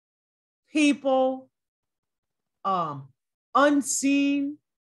 people, unseen,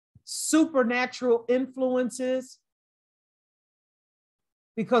 supernatural influences,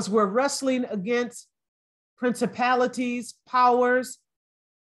 because we're wrestling against principalities, powers,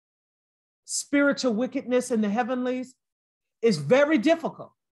 spiritual wickedness in the heavenlies. Is very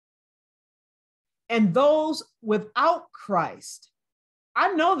difficult. And those without Christ,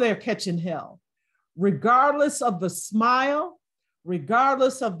 I know they're catching hell, regardless of the smile,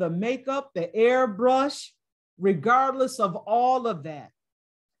 regardless of the makeup, the airbrush, regardless of all of that,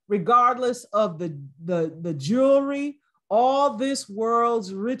 regardless of the jewelry, all this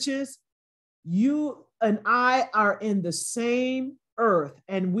world's riches. You and I are in the same earth,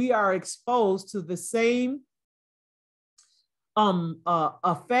 and we are exposed to the same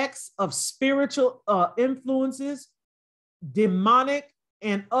effects of spiritual influences, demonic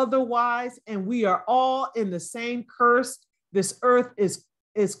and otherwise, and we are all in the same curse. This earth is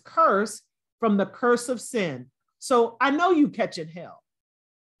cursed from the curse of sin. So I know you catching hell.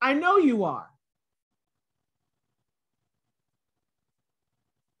 I know you are.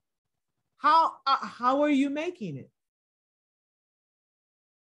 How are you making it?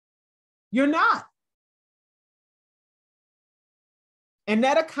 You're not. And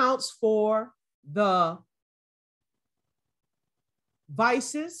that accounts for the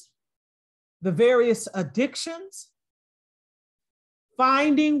vices, the various addictions,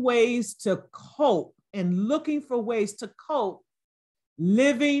 finding ways to cope and looking for ways to cope,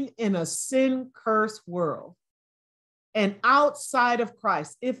 living in a sin-cursed world. And outside of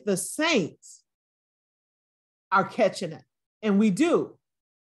Christ, if the saints are catching it, and we do,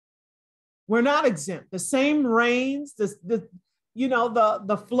 we're not exempt. The same rains, the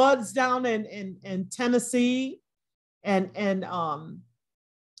floods down in Tennessee, and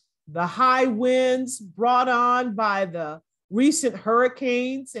the high winds brought on by the recent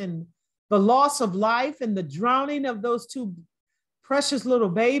hurricanes, and the loss of life and the drowning of those two precious little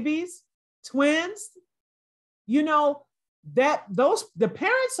babies, twins. You know, that the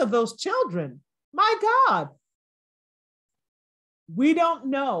parents of those children, my God, we don't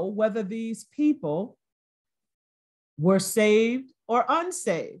know whether these people were saved or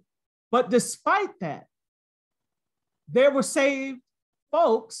unsaved. But despite that, there were saved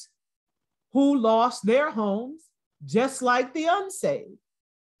folks who lost their homes, just like the unsaved.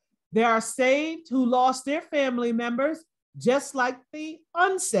 There are saved who lost their family members, just like the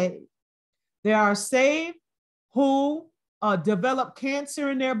unsaved. There are saved who develop cancer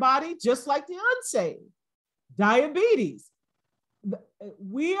in their body, just like the unsaved. Diabetes.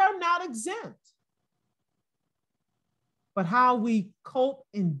 We are not exempt. But how we cope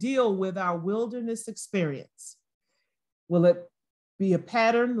and deal with our wilderness experience. Will it be a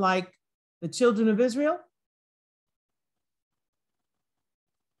pattern like the children of Israel,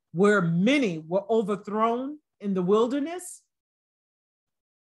 where many were overthrown in the wilderness?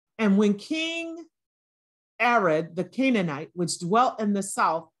 And when King Arad, the Canaanite, which dwelt in the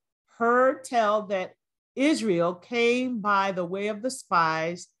south, heard tell that Israel came by the way of the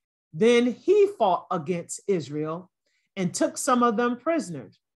spies, then he fought against Israel and took some of them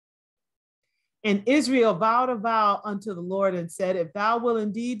prisoners. And Israel vowed a vow unto the Lord and said, if thou wilt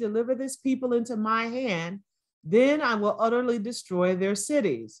indeed deliver this people into my hand, then I will utterly destroy their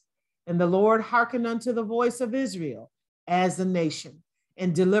cities. And the Lord hearkened unto the voice of Israel as a nation,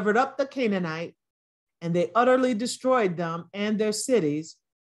 and delivered up the Canaanite, and they utterly destroyed them and their cities.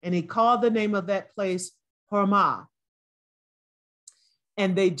 And he called the name of that place Hormah.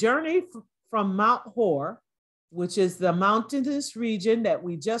 And they journeyed from Mount Hor, which is the mountainous region that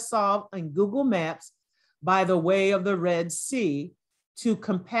we just saw in Google Maps, by the way of the Red Sea, to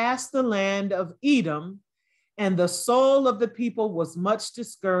compass the land of Edom, and the soul of the people was much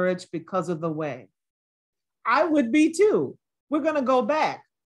discouraged because of the way. I would be too. We're going to go back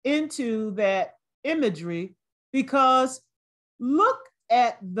into that imagery because look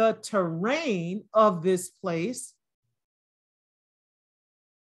at the terrain of this place.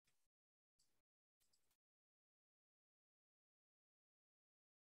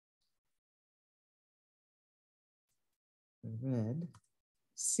 Red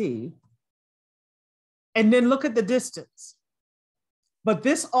Sea. And then look at the distance. But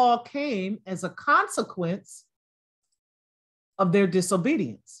this all came as a consequence of their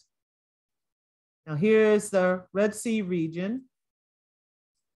disobedience. Now, here's the Red Sea region.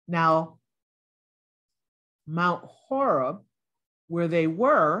 Now, Mount Horeb, where they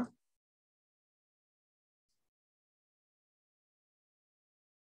were,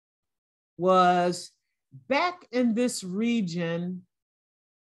 was back in this region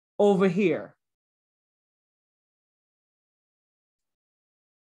over here.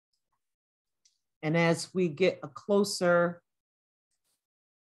 And as we get a closer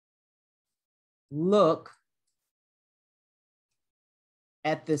look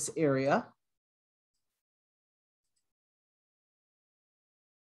at this area,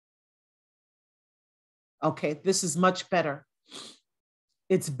 okay, this is much better.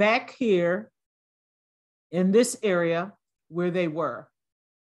 It's back here in this area where they were.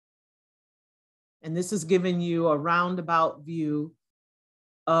 And this is giving you a roundabout view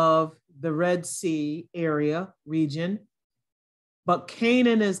of the Red Sea area region, but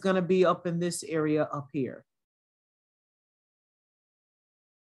Canaan is going to be up in this area up here.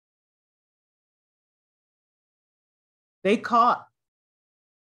 They caught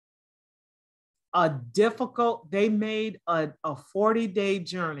they made a 40-day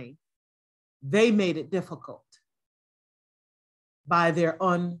journey. They made it difficult by their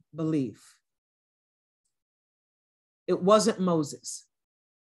unbelief. It wasn't Moses.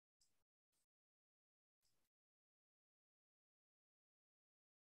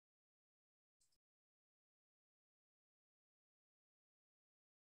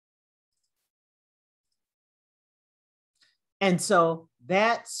 And so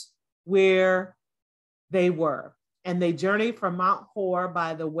that's where they were. And they journeyed from Mount Hor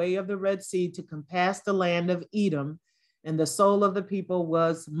by the way of the Red Sea to compass the land of Edom. And the soul of the people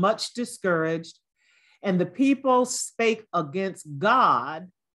was much discouraged. And the people spake against God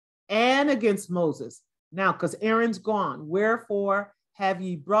and against Moses. Now, because Aaron's gone, wherefore have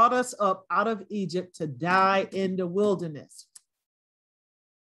ye brought us up out of Egypt to die in the wilderness?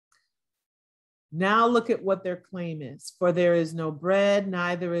 Now look at what their claim is. For there is no bread,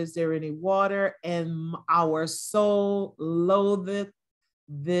 neither is there any water, and our soul loatheth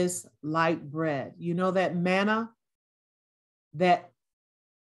this light bread. You know that manna, that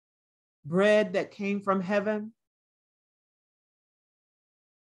bread that came from heaven?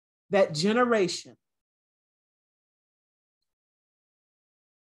 That generation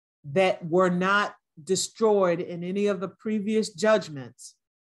that were not destroyed in any of the previous judgments,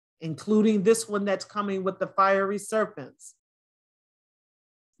 including this one that's coming with the fiery serpents,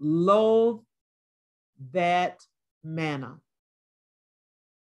 loathe that manna.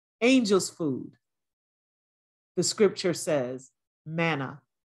 Angels' food, the scripture says, manna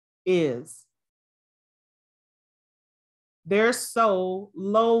is. Their soul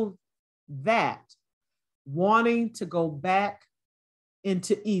loathed that, wanting to go back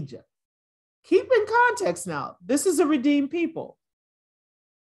into Egypt. Keep in context now, this is a redeemed people.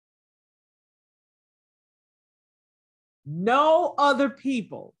 No other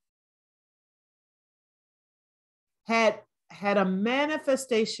people had a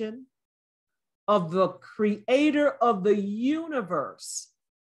manifestation of the creator of the universe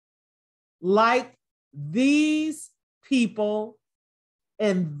like these people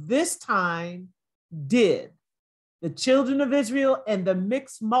in this time did. The children of Israel and the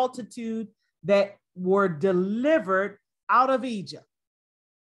mixed multitude that were delivered out of Egypt.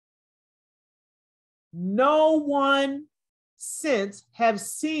 No one since have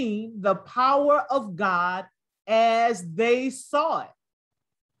seen the power of God as they saw it,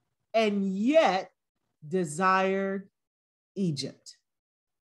 and yet desired Egypt.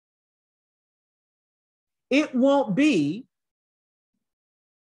 It won't be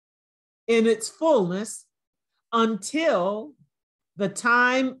in its fullness until the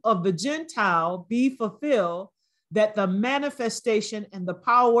time of the Gentile be fulfilled, that the manifestation and the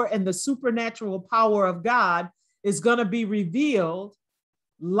power and the supernatural power of God is going to be revealed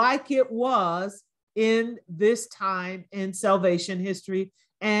like it was in this time in salvation history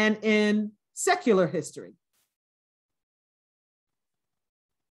and in secular history.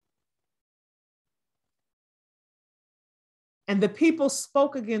 And the people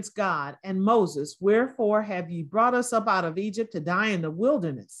spoke against God and Moses, wherefore have ye brought us up out of Egypt to die in the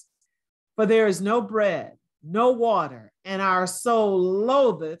wilderness? For there is no bread, no water, and our soul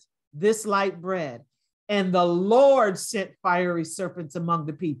loatheth this light bread. And the Lord sent fiery serpents among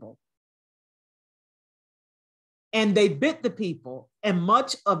the people. And they bit the people, and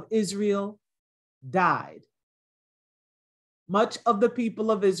much of Israel died. Much of the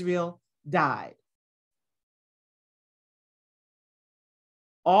people of Israel died.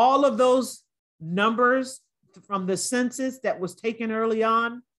 All of those numbers from the census that was taken early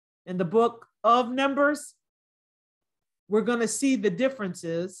on in the book of Numbers, we're going to see the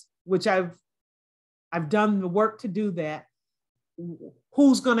differences, which I've done the work to do that.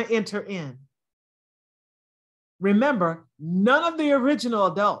 Who's going to enter in? Remember, none of the original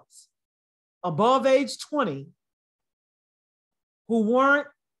adults above age 20 who weren't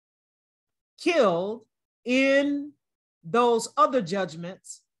killed in those other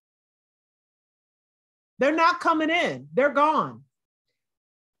judgments, they're not coming in. They're gone.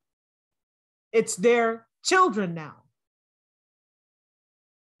 It's their children now.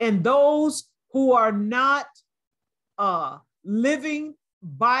 And those who are not living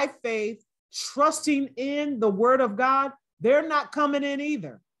by faith, trusting in the word of God, they're not coming in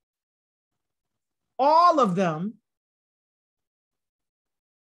either. All of them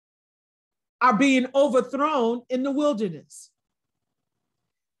are being overthrown in the wilderness.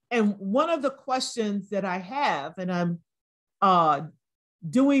 And one of the questions that I have, and I'm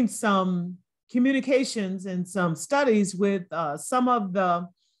doing some communications and some studies with some of the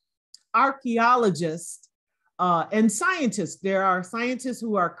archaeologists and scientists. There are scientists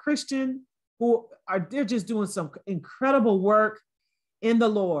who are Christian, they're just doing some incredible work in the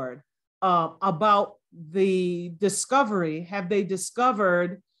Lord about the discovery. Have they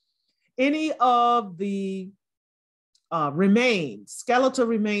discovered any of the skeletal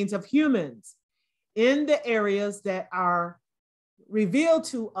remains of humans in the areas that are revealed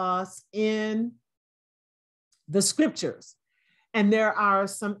to us in the scriptures? And there are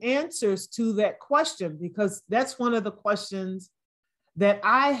some answers to that question, because that's one of the questions that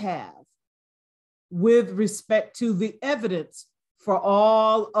I have with respect to the evidence for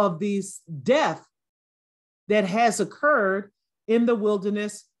all of these death that has occurred in the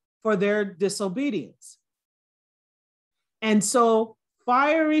wilderness for their disobedience. And so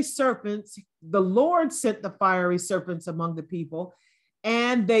fiery serpents, the Lord sent the fiery serpents among the people,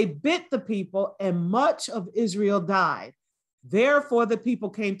 and they bit the people, and much of Israel died. Therefore, the people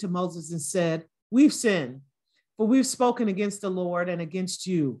came to Moses and said, we've sinned, for we've spoken against the Lord and against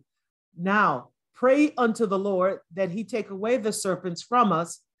you. Now, pray unto the Lord that he take away the serpents from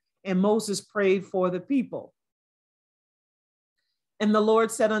us. And Moses prayed for the people. And the Lord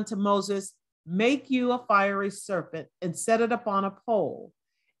said unto Moses, make you a fiery serpent and set it upon a pole.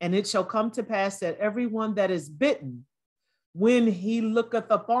 And it shall come to pass that everyone that is bitten, when he looketh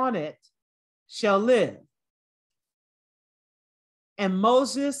upon it, shall live. And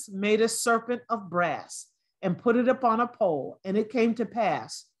Moses made a serpent of brass and put it upon a pole. And it came to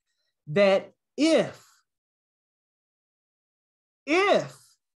pass that if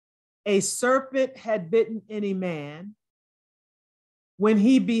a serpent had bitten any man, when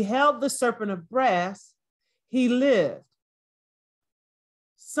he beheld the serpent of brass, he lived.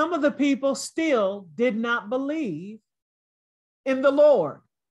 Some of the people still did not believe in the Lord.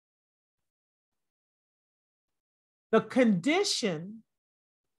 The condition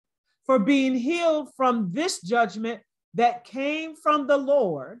for being healed from this judgment that came from the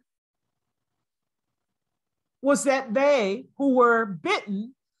Lord was that they who were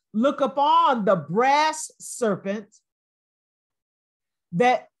bitten look upon the brass serpent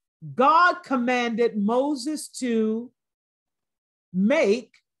that God commanded Moses to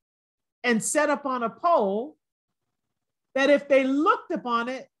make and set upon a pole, that if they looked upon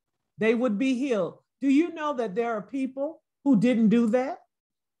it, they would be healed. Do you know that there are people who didn't do that?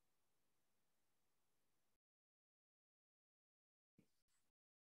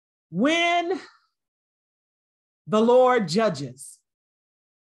 When the Lord judges,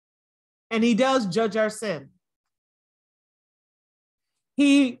 and he does judge our sin,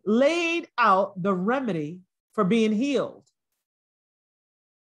 he laid out the remedy for being healed.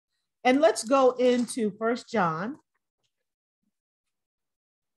 And let's go into 1 John.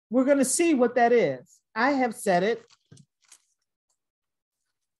 We're going to see what that is. I have said it.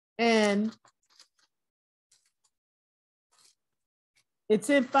 And it's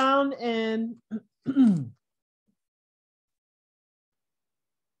found in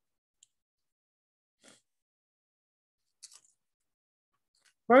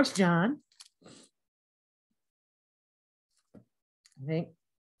 1 John I think.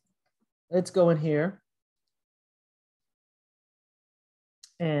 Let's go in here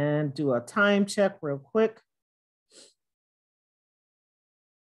and do a time check real quick.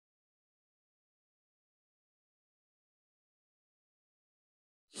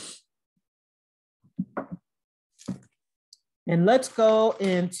 And let's go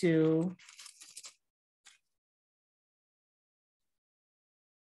into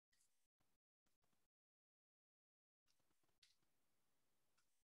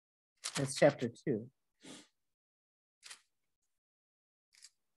that's chapter 2.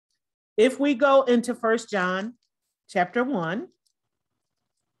 If we go into 1 John chapter 1,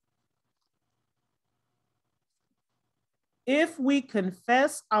 if we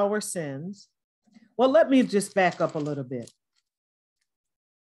confess our sins, well, let me just back up a little bit.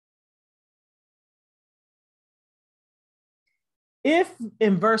 If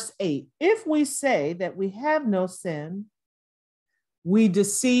in verse 8, if we say that we have no sin, we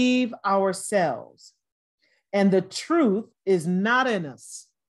deceive ourselves, and the truth is not in us.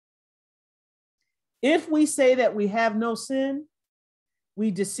 If we say that we have no sin, we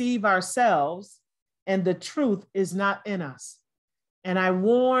deceive ourselves, and the truth is not in us. And I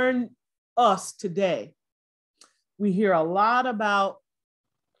warn us today, we hear a lot about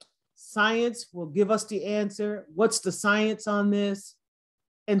science will give us the answer. What's the science on this?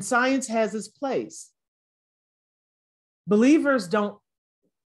 And science has its place. Believers don't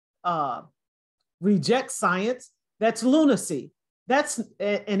reject science. That's lunacy.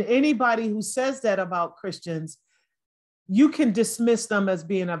 And anybody who says that about Christians, you can dismiss them as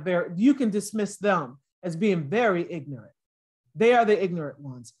being very ignorant. They are the ignorant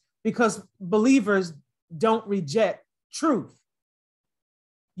ones because believers don't reject truth.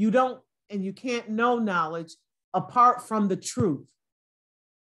 You don't, and you can't know knowledge apart from the truth.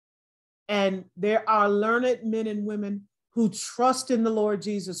 And there are learned men and women who trust in the Lord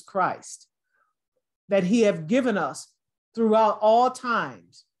Jesus Christ that he have given us throughout all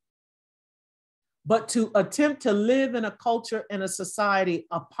times. But to attempt to live in a culture and a society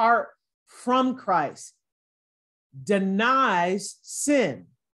apart from Christ denies sin.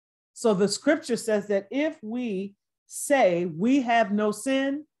 So the scripture says that if we say we have no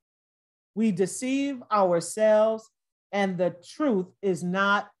sin, we deceive ourselves and the truth is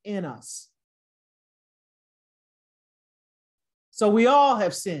not in us. So we all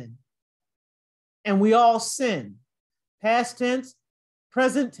have sinned and we all sin, past tense,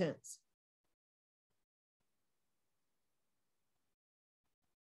 present tense.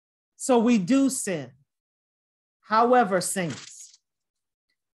 So we do sin. However, saints,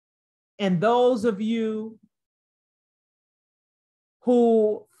 and those of you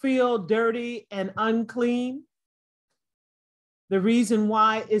who feel dirty and unclean, the reason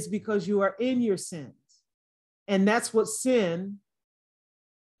why is because you are in your sins. And that's what sin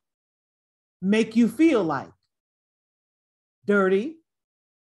make you feel like. Dirty,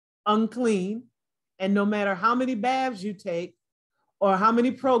 unclean, and no matter how many baths you take or how many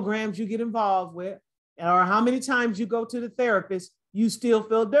programs you get involved with, or how many times you go to the therapist, you still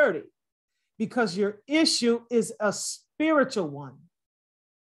feel dirty because your issue is a spiritual one.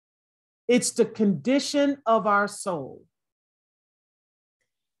 It's the condition of our soul.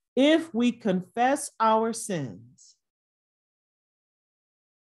 If we confess our sins,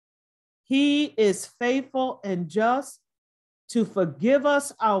 he is faithful and just to forgive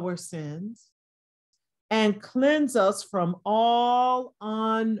us our sins and cleanse us from all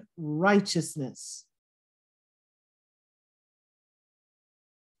unrighteousness.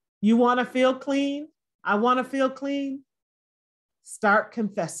 You want to feel clean? I want to feel clean. Start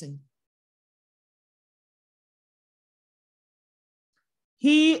confessing.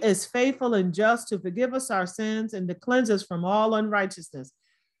 He is faithful and just to forgive us our sins and to cleanse us from all unrighteousness.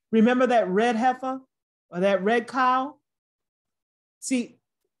 Remember that red heifer or that red cow? See,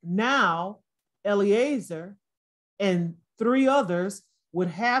 now Eliezer and 3 others would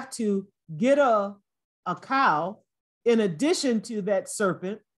have to get a cow in addition to that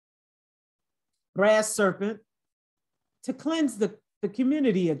serpent, brass serpent, to cleanse the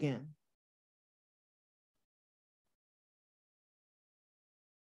community again.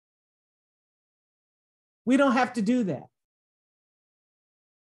 We don't have to do that.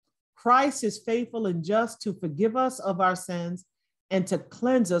 Christ is faithful and just to forgive us of our sins and to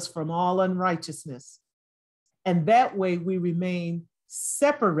cleanse us from all unrighteousness. And that way we remain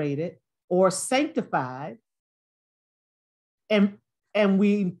separated or sanctified, and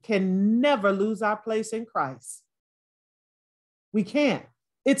we can never lose our place in Christ. We can't.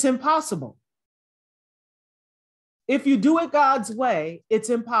 It's impossible. If you do it God's way, it's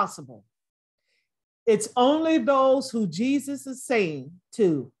impossible. It's only those who Jesus is saying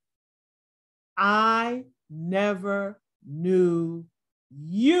to, I never knew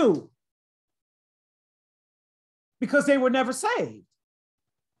you, because they were never saved.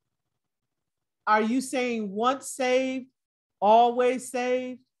 Are you saying once saved, always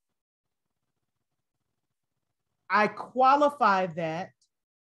saved? I qualify that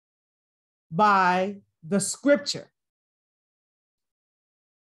by the scripture.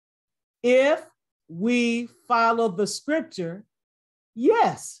 If we follow the scripture,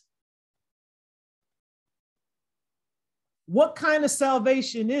 yes. What kind of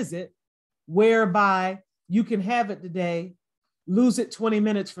salvation is it whereby you can have it today, lose it 20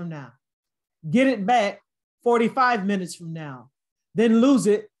 minutes from now, get it back 45 minutes from now, then lose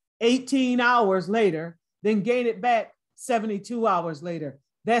it 18 hours later, then gain it back 72 hours later?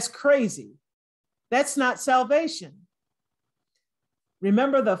 That's crazy. That's not salvation.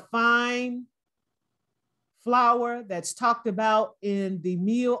 Remember the fine flour that's talked about in the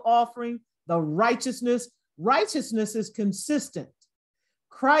meal offering, the righteousness. Righteousness is consistent.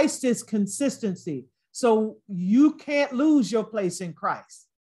 Christ is consistency. So you can't lose your place in Christ.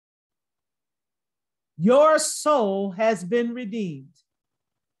 Your soul has been redeemed.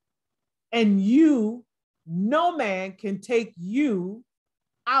 And you, no man can take you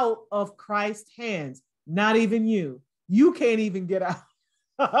out of Christ's hands. Not even you. You can't even get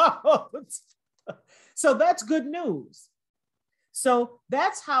out. So that's good news. So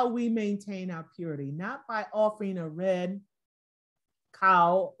that's how we maintain our purity, not by offering a red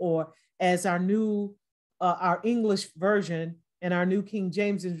cow, or as our new, our English version and our New King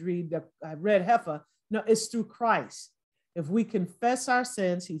James read, the red heifer. No, it's through Christ. If we confess our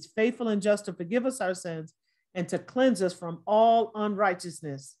sins, he's faithful and just to forgive us our sins and to cleanse us from all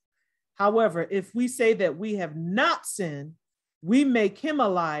unrighteousness. However, if we say that we have not sinned, we make him a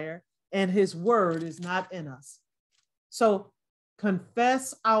liar and his word is not in us. So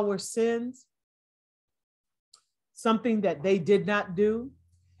confess our sins, something that they did not do.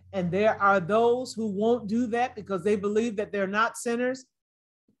 And there are those who won't do that because they believe that they're not sinners.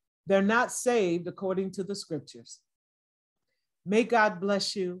 They're not saved according to the scriptures. May God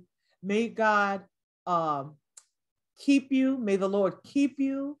bless you. May God keep you. May the Lord keep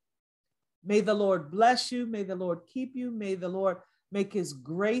you. May the Lord bless you. May the Lord keep you. May the Lord make his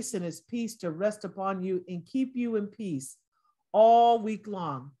grace and his peace to rest upon you and keep you in peace all week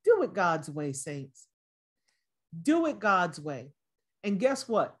long. Do it God's way, saints. Do it God's way. And guess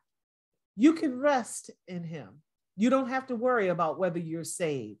what? You can rest in him. You don't have to worry about whether you're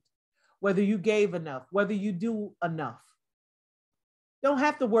saved, whether you gave enough, whether you do enough. Don't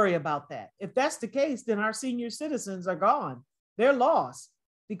have to worry about that. If that's the case, then our senior citizens are gone. They're lost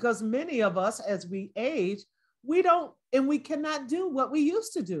because many of us, as we age, we don't, and we cannot do what we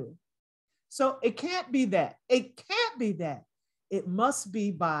used to do. So it can't be that. It can't be that. It must be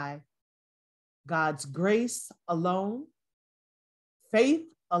by God's grace alone, faith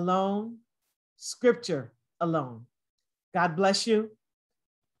alone, scripture alone. God bless you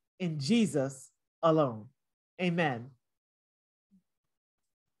in Jesus alone. Amen.